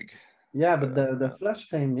go big. Yeah, but the flush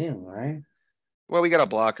came in, right? Well, we got a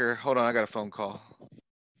blocker. Hold on, I got a phone call.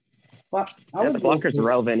 Well, I Yeah, the would go blocker's for-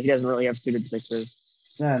 irrelevant. He doesn't really have suited sixes.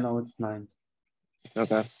 Yeah, no, it's 9.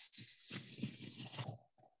 Okay.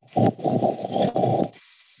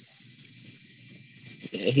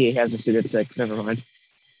 Yeah, he has a suited six. Never mind.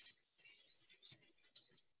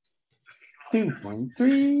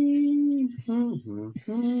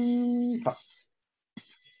 2.3.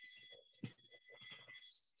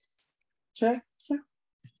 Check, check.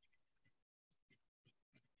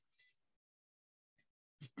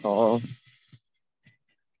 Oh,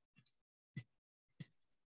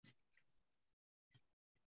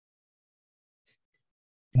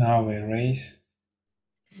 Now we raise.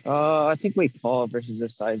 I think we call versus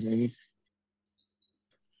this sizing.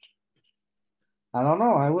 I don't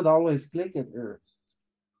know. I would always click it here.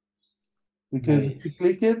 Because if you Raise.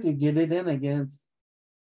 click it, you get it in against.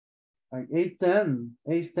 Like 8-10,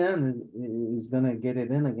 ace-10 is gonna get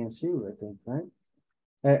it in against you, I think,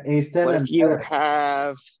 right? Ace-10 What and if you better.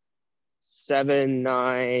 have 7-9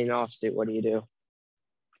 offsuit? What do you do?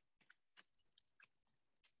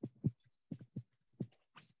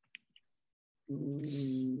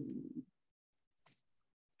 Mm,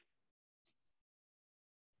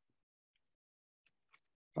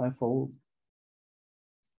 I fold,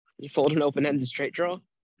 You fold an open-ended straight draw?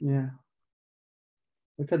 yeah.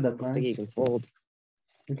 Look at the I don't think you price, can fold.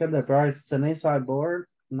 look at the price, it's an ace high board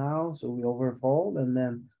now, so we overfold and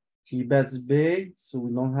then he bets big, so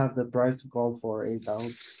we don't have the price to call for 8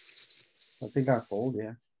 outs. I think I fold,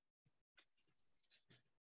 yeah.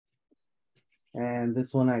 And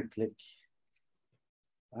this one I click.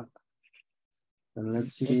 Up. And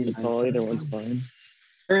let's see. Just to call, either one's fine.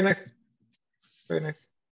 Very nice. Very nice.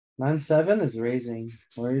 9-7 is raising,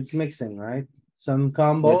 or it's mixing, right? Some With the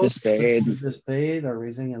combos. spade. with The spade are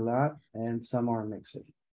raising a lot and some are mixing.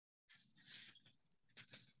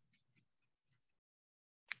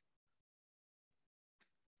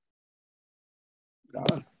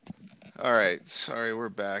 Got it. Alright, sorry, we're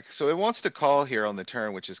back. So it wants to call here on the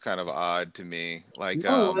turn, which is kind of odd to me. Like,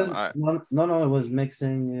 No, it was, I, no, it was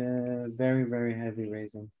mixing, very, very heavy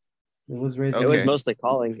raising. It was raising. It was Okay. mostly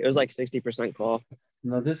calling. It was like 60% call.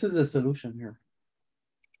 No, this is a solution here.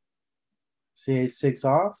 See A6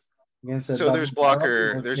 off against a so there's double barrel,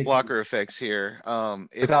 blocker, we're there's taking- blocker effects here.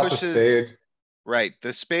 It Without the pushes, spade. right,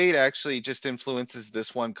 the spade actually just influences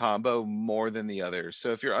this one combo more than the others.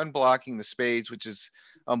 So if you're unblocking the spades, which is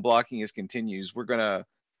unblocking his continues, we're gonna,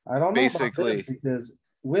 I don't know about this basically- because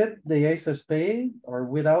with the ace of spade or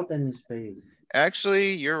without any spade.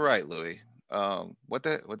 actually, you're right, Louis. What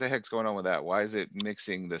the heck's going on with that? Why is it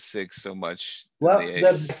mixing the six so much? than Well,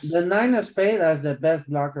 the the ace? 9 of spade has the best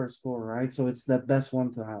blocker score, right? So it's the best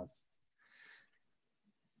one to have.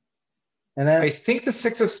 And I then, think the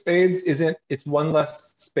 6 of spades isn't, it's one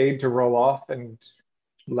less spade to roll off and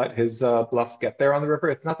let his bluffs get there on the river.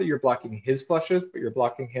 It's not that you're blocking his flushes, but you're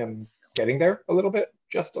blocking him getting there a little bit,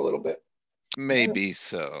 just a little bit. Maybe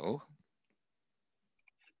so.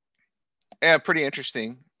 Yeah, pretty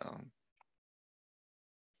interesting.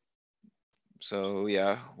 So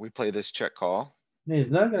yeah, we play this check call. he's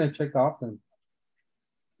not gonna check often.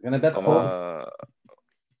 He's gonna bet fold.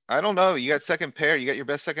 I don't know. You got second pair. You got your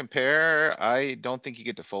best second pair. I don't think you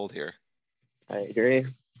get to fold here. I agree.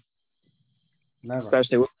 Never.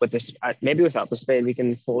 Especially with this, maybe without the spade, we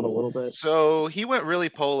can fold a little bit. So he went really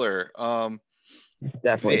polar.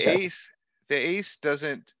 Definitely The check. ace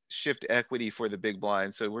doesn't shift equity for the big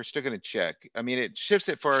blind, so we're still gonna check. I mean, it shifts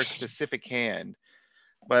it for a specific hand.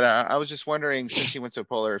 But I was just wondering, since he went so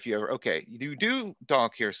polar, if you ever, okay, you do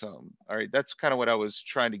donk here some. Alright, that's kind of what I was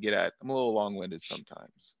trying to get at. I'm a little long-winded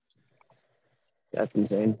sometimes. That's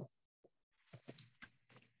insane.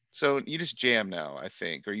 So you just jam now, I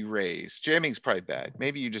think, or you raise. Jamming's probably bad.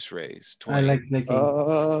 Maybe you just raise I 20. like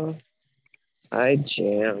clicking. I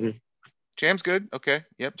jam. Jam's good. Okay.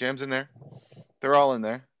 Yep, jam's in there. They're all in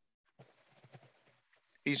there.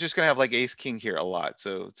 He's just gonna have like ace, king here a lot,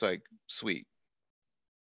 so it's like, sweet.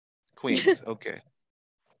 Queens, okay.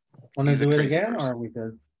 Wanna He's a do it crazy again or person. are we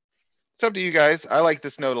good? It's up to you guys. I like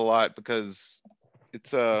this note a lot because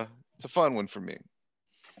it's a fun one for me.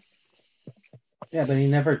 Yeah, but he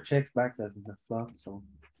never checks back the flop, so.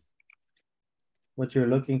 What you're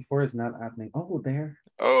looking for is not happening. Oh, there.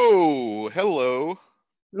 Oh, hello.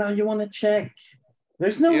 Now you wanna check.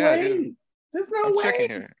 There's no Yeah, way. dude. There's no I'm way. checking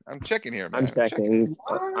here. I'm checking here, man. I'm checking.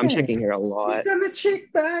 I'm Why? checking here a He's lot. gonna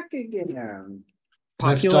check back again.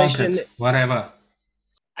 Let's donk Population. it. Whatever.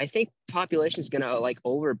 I think population is gonna like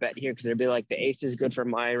overbet here because they'll be like the ace is good for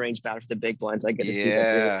my range, bad for the big blinds. I get to see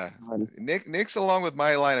that. Yeah. Really fun. Nick's along with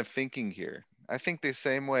my line of thinking here. I think the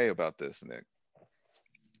same way about this, Nick.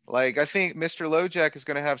 Like, I think Mr. LoJack is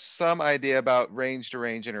gonna have some idea about range to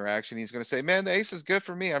range interaction. He's gonna say, man, the ace is good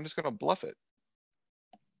for me. I'm just gonna bluff it.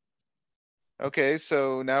 Okay,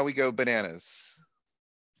 so now we go bananas.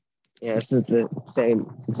 Yeah, this is the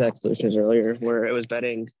same exact solution as earlier, where it was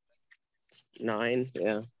betting 9.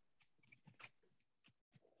 Yeah.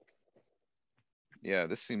 Yeah,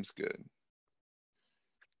 this seems good.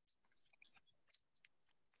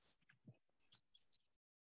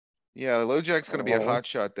 Yeah, LoJack's gonna be a Oh. hot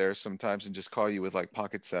shot there sometimes and just call you with like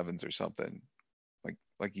pocket sevens or something.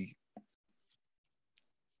 Like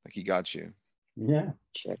he got you. Yeah,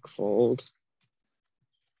 Check fold.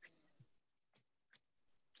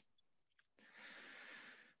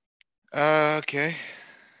 Okay.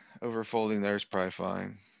 Overfolding there is probably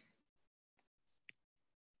fine.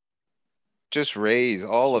 Just raise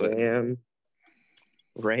all of it. Jam.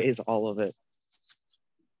 Raise all of it.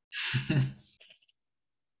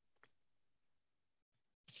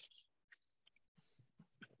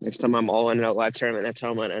 Next time I'm all in a live tournament, that's how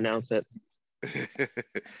I'm gonna announce it.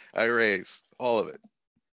 I raise all of it.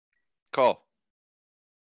 Call.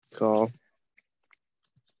 Call.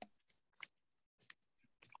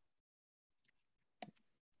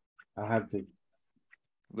 I have to.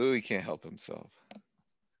 Louis can't help himself.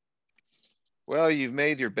 Well, you've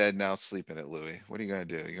made your bed, now sleep in it, Louis. What are you gonna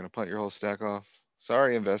do? You gonna punt your whole stack off?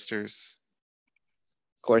 Sorry, investors.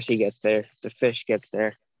 Of course he gets there. The fish gets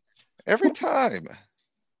there. Every time.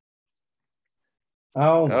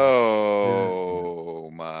 Oh, my.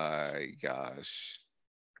 Oh my gosh.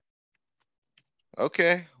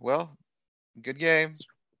 Okay, well, good game.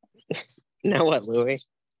 Now what, Louis?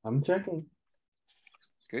 I'm checking.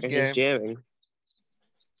 Good And he's game. jamming.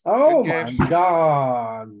 Oh Good my game.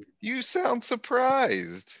 god. You sound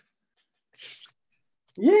surprised.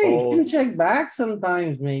 Yeah, he can Fold. check back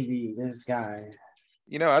sometimes, maybe, this guy.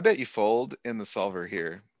 You know, I bet you fold in the solver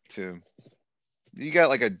here too. You got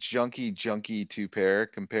like a junky 2 pair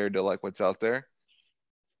compared to like what's out there.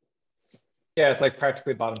 Yeah, it's like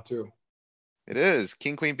practically bottom 2. It is.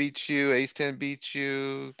 King, queen beats you, ace 10 beats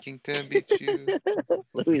you, king 10 beats you.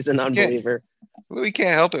 Louis an unbeliever. Louis can't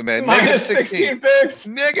help it, man. Minus 16 bigs.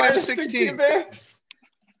 Negative Minus 16. bigs.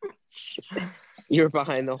 You were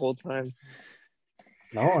behind the whole time.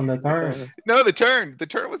 No, on the turn. No, the turn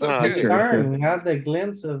was Oh, okay. true. Turn, we had the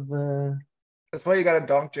glimpse of, That's why you got a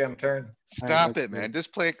donk jam turn. Stop it, man.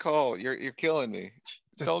 Just play a call. You're killing me.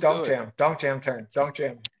 Just Don't donk do it. jam, donk jam turn, donk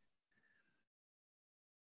jam.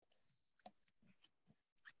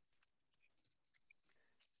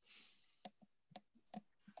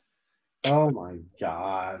 oh my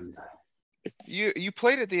god. You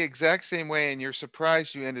played it the exact same way and you're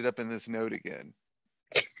surprised you ended up in this node again.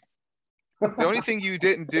 The only thing you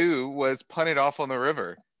didn't do was punt it off on the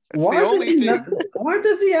river. That's Why the does only he, thing. why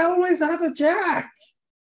does he always have a jack?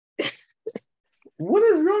 What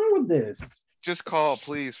is wrong with this? Just call,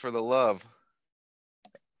 please, for the love.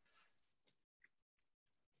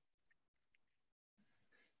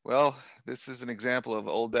 Well, this is an example of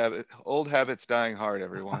old habits dying hard,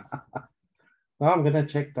 everyone. No, I'm gonna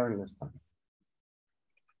check turn this time.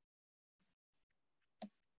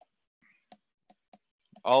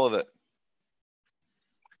 All of it.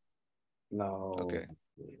 No. Okay.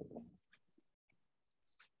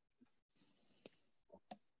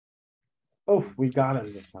 Oh, we got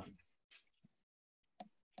him this time.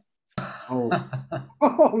 Oh,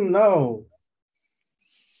 oh no.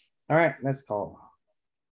 Alright, let's call.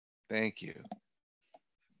 Thank you.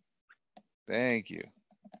 Thank you.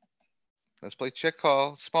 Let's play check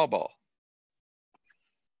call, small ball.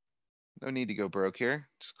 No need to go broke here.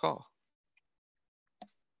 Just call.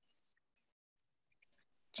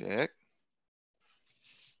 Check.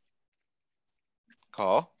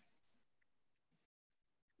 Call.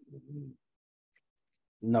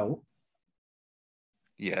 No.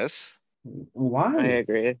 Yes. I Why?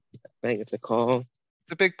 agree. I think it's a call.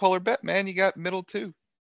 It's a big polar bet, man. You got middle two.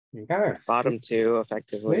 You gotta. Bottom 2,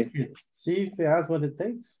 effectively. Click it. See if he has what it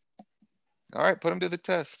takes. Alright, put him to the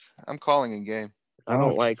test. I'm calling in game. I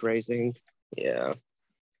don't like raising. Yeah.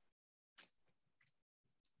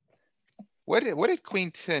 What did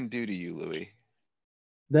queen 10 do to you, Louis?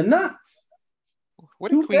 The nuts.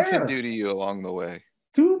 What did Two queen ten pair. do to you along the way?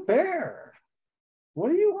 Two pair. What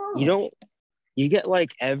do you want? You don't. You get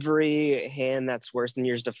like every hand that's worse than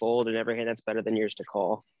yours to fold, and every hand that's better than yours to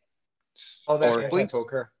call. All that Or blink,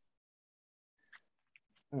 anti-poker.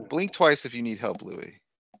 blink twice if you need help, Louis.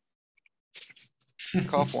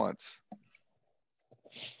 Cough once.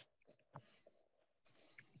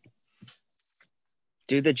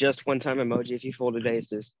 Do the just one time emoji if you folded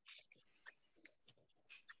aces.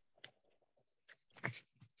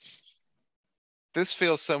 This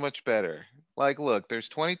feels so much better. Like, look, there's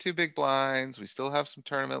 22 big blinds. We still have some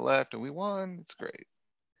tournament left and we won. It's great.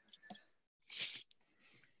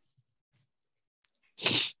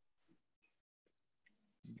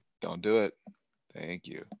 Don't do it. Thank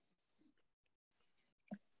you.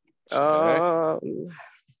 Check. I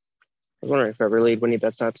was wondering if I ever lead when he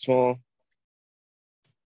bets that small.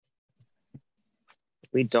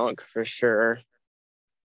 We dunk for sure.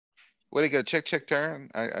 Way to go. Check, check,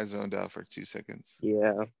 turn. I zoned out for 2 seconds.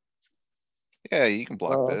 Yeah. Yeah, you can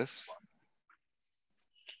block this.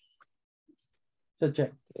 It's a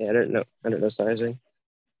check. Yeah, I don't know. I don't know sizing.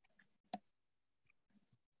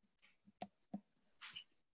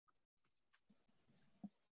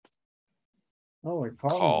 Oh, we're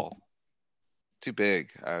calling. Call. Too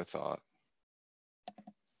big, I thought.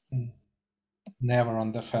 Never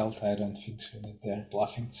on the felt, I don't think so. That they're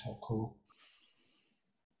bluffing so cool.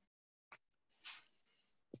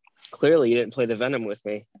 Clearly, you didn't play the Venom with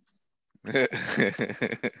me.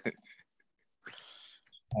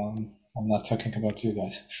 I'm not talking about you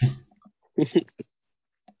guys.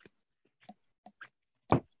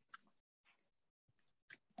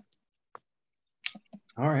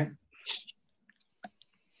 Alright,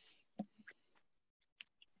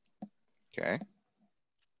 Okay.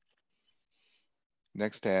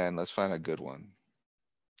 Next hand, let's find a good one.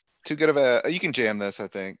 Too good of a, you can jam this, I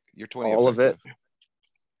think. You're 20 All of it. effective.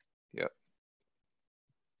 Yep.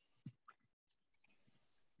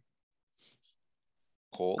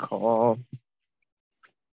 Cold. Call.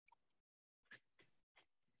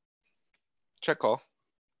 Check call.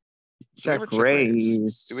 Do we ever Check check raise?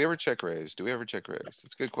 raise. Do we ever check raise? Do we ever check raise?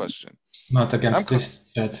 That's a good question. Not against I'm co-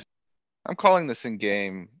 this bet. I'm calling this in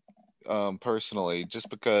game, personally, just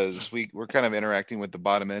because we're kind of interacting with the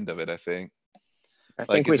bottom end of it, I think. I Like,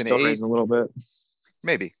 think we is an still eight? raise a little bit.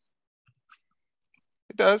 Maybe.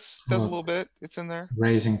 It does a Look. little bit. It's in there.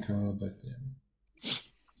 Raising a little bit. Yeah.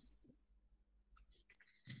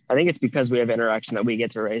 I think it's because we have interaction that we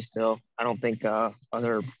get to raise still. I don't think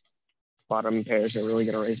other bottom pairs are really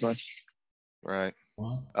gonna raise much. Right.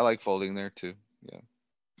 What? I like folding there too. Yeah.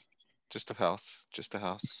 Just a house, just a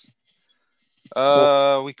house.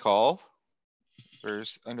 We call.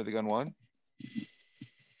 Where's under the gun one?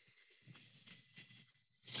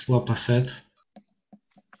 Flop a set.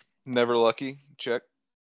 Never lucky. Check.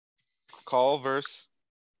 Call verse.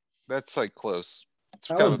 That's like close. It's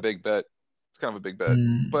kind of a big bet. It's kind of a big bet,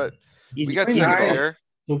 but we Easy, got Queen easy suited eye. call. pair.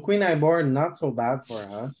 so queen eye board, not so bad for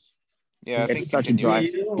us. Yeah, I It's think such a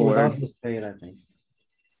continuing. dry You board. without the spade, I think.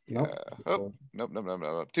 Nope. Yeah. Oh, nope, nope, nope,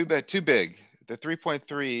 nope. Too bad, too big. The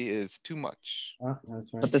 3.3 is too much. Ah,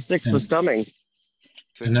 that's right. But the 6 Yeah. was coming.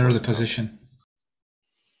 Six An early was coming. position.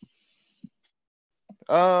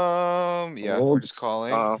 Yeah, we're just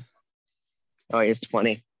calling. Oh, he's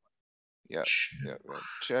 20. Yeah, yeah,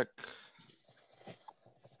 check.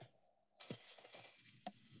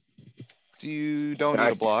 You don't need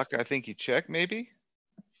a block. I think you check maybe.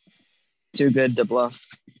 Too good to bluff.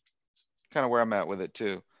 Kind of where I'm at with it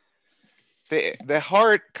too. The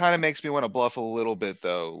heart kind of makes me want to bluff a little bit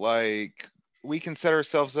though. Like, we can set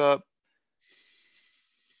ourselves up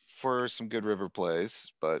for some good river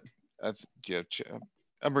plays, but that's, yeah,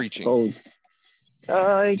 I'm reaching. Oh.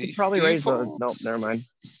 You Do- could probably do you raise the. fold? Nope, never mind.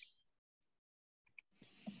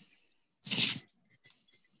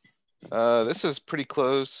 This is pretty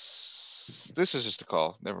close. This is just a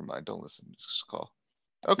call. Never mind. Don't listen. It's just a call.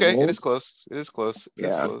 Okay, it is Fold. close. It is close. It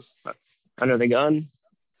is Yeah. close. Under the gun.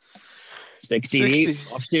 60. 60.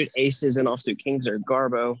 Offsuit aces and offsuit kings are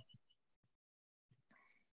garbo.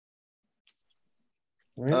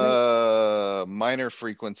 Where is it? Minor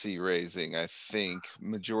frequency raising, I think.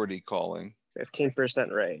 Majority calling.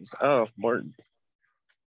 15% raise. Oh, more.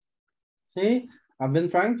 See, I've been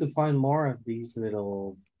trying to find more of these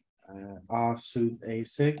little offsuit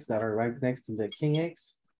A6 that are right next to the king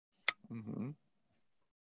X. Mhm.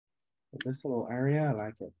 This little area, I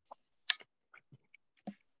like it.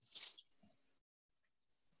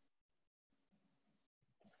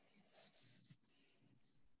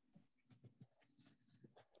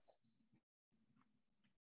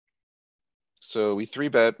 So we three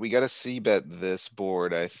bet, we gotta C bet this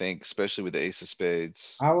board, I think, especially with the ace of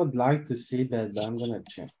spades. I would like to see that, but I'm gonna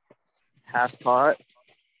check. Half pot.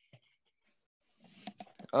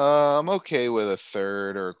 I'm okay with a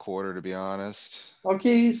third or a quarter, to be honest.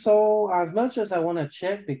 Okay, so as much as I wanna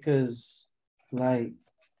check because like,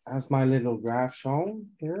 as my little graph shown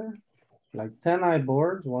here. Like 10 eye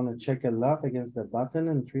boards wanna check a lot against the button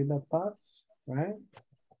and three bet pots, right?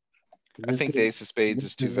 I think the ace of spades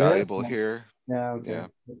this is too is it. valuable here. Yeah, okay. Yeah.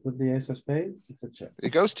 With the ace of spade, it's a check.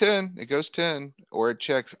 It goes 10, or it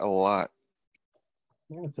checks a lot.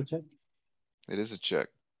 Yeah, it's a check. It is a check.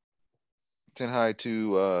 10 high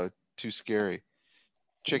too scary.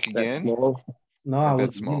 Check Bet again? small. No, I I bet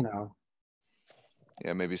would be small. now.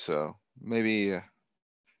 Yeah, maybe so. Maybe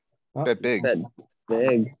Oh, bet big, Bet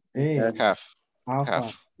big. Hey, Okay. half. alpha,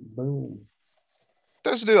 half. boom.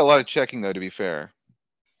 Does do a lot of checking though, to be fair.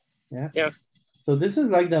 So this is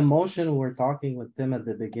like the motion we're talking with Tim at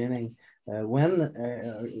the beginning. When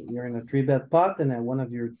you're in a three bet pot and then one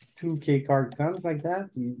of your 2K card comes like that,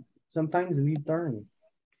 you sometimes lead turn.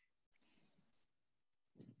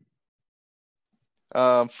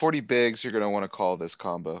 40 bigs, you're gonna wanna call this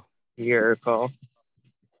combo. Pure call.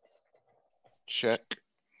 Check.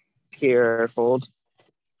 Pure fold.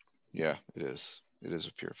 Yeah, it is. It is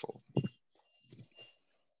a pure fold.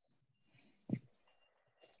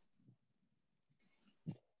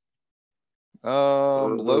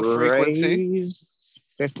 Low frequency,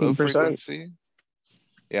 low 15%. frequency.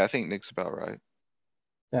 Yeah, I think Nick's about right.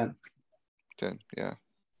 10. 10, yeah.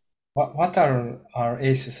 What are our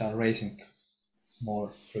aces are raising more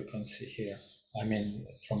frequency here? I mean,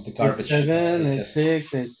 from the It's garbage. 7, it's aces.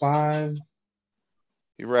 6, it's 5.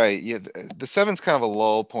 You're right. Yeah, the seven's kind of a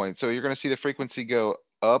lull point. So you're gonna see the frequency go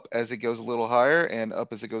up as it goes a little higher and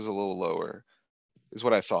up as it goes a little lower. Is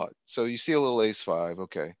what I thought. So you see a little ace five,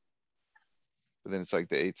 okay. But then it's like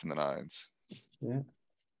the eights and the nines.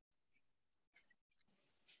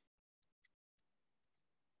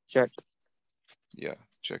 Check. Yeah,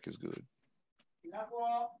 check is good.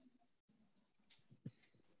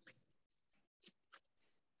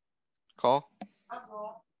 Call.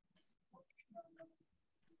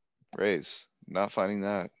 Raise, not finding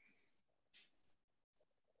that.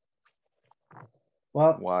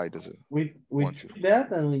 Well, Why does it? we want to. three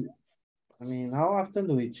bet and we, I mean, how often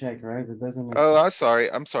do we check, right? It doesn't make Oh, sense.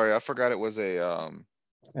 I'm sorry. I forgot it was a,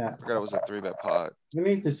 Yeah, forgot it was a three bet pot. we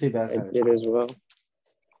need to see that. I did as well.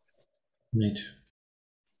 Me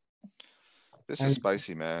too. This And- is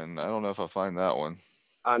spicy, man. I don't know if I'll find that one.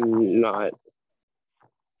 I'm not.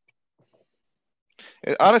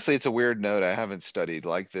 Honestly, it's a weird note I haven't studied,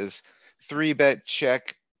 like this three bet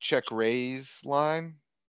check, check raise line.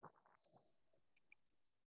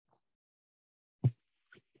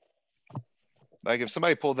 Like if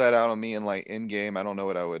somebody pulled that out on me in like in game, I don't know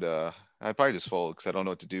what I would, I'd probably just fold because I don't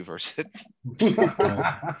know what to do versus it.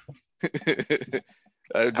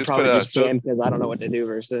 I I just put probably a, just jam because I don't know what to do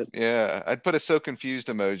versus it. yeah, I'd put a so confused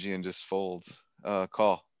emoji and just fold,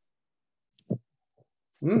 call.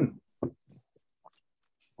 Hmm.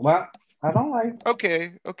 Well, I don't like,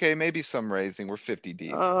 Okay, maybe some raising. We're 50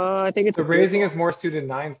 deep. I think it's The a pure raising call. is more suited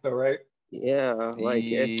nines though, right? Yeah, like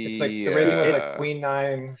It's like the raising was like Yeah. queen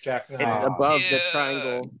nine, jack it's nine. above the Yeah.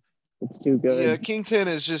 triangle. It's too Yeah, good. king ten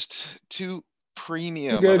is just too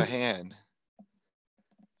premium of good. a hand.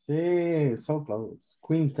 see, so close.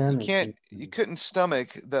 Queen 10. You and can't, queen you 10. couldn't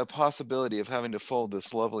stomach the possibility of having to fold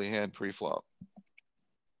this lovely hand pre-flop.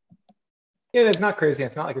 Yeah, it's not crazy.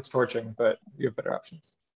 It's not like it's torching, but you have better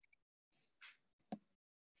options.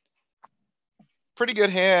 Pretty good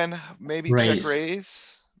hand, maybe check Raise.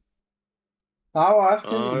 raise. How often?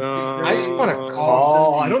 do you check I just raise? wanna Uh,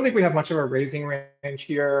 call. I don't think we have much of a raising range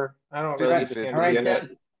here. I don't really need this hand to be Alright, in it.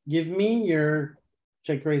 Ken, give me your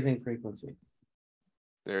check raising frequency.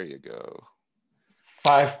 There you go.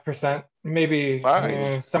 5%, maybe,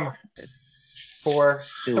 5. somewhere. 4,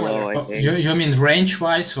 Too somewhere low, there. I think. You mean range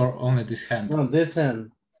wise or only this hand? No, this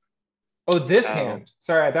end. Oh, this Oh. hand.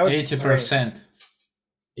 Sorry, that was. 80%.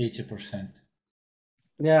 80%.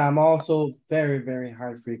 Yeah, I'm also very, very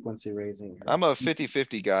high frequency raising. here. I'm a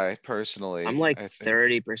 50-50 guy personally. I'm like I think.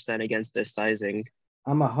 30% against this sizing.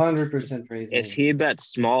 I'm 100% raising. If he bets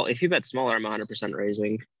small, if you bet smaller, I'm 100%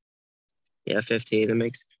 raising. Yeah, 15. It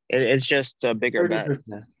makes it's just a bigger bet.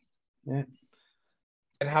 30%.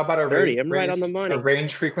 And how about a 30, I'm right on the money. a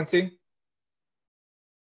range frequency?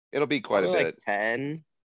 It'll be quite a Probably bit. like 10.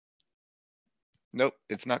 Nope,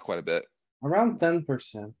 it's not quite a bit. Around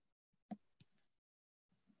 10%.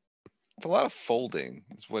 It's a lot of folding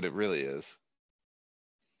is what it really is.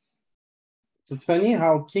 It's funny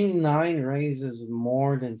how king 9 raises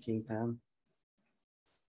more than king 10.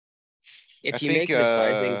 If you think, make the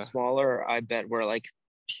sizing smaller, I bet we're like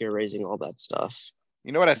pure raising all that stuff.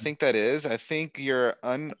 You know what I think that is? I think you're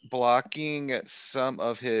unblocking some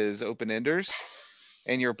of his open enders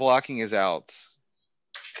and you're blocking his outs.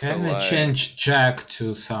 Can So, we like, change Jack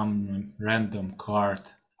to some random card?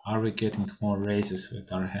 Are we getting more raises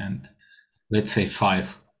with our hand? Let's say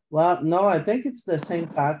 5. Well, no, I think it's the same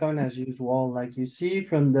pattern as usual. Like you see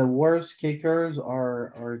from the worst kickers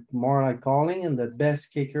are more like calling and the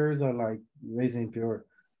best kickers are like raising pure.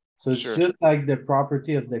 So it's Sure. just like the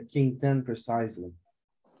property of the king ten precisely.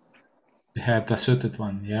 We had the suited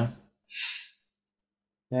one, yeah.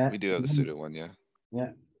 Yeah. we do have the suited one, yeah.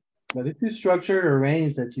 Yeah. But if you structure a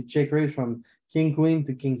range that you check raise from king, queen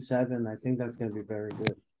to king seven, I think that's gonna be very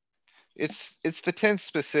good. It's the 10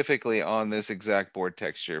 specifically on this exact board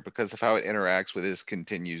texture because of how it interacts with his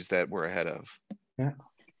continues that we're ahead of. Yeah.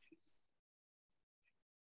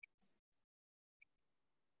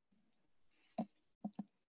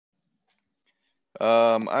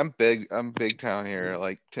 I'm big town here,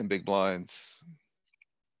 like 10 big blinds.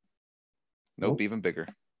 Nope, Nope. even bigger.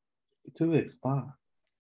 2x pot,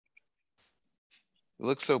 It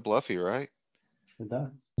looks so bluffy, right? it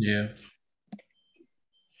does. Yeah.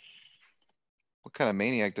 What kind of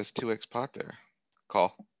maniac does 2x pot there?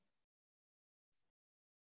 Call.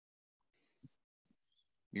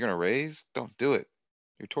 You're gonna raise? Don't do it.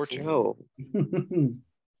 You're torching. No.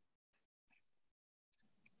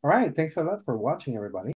 Alright, thanks a lot for watching, everybody.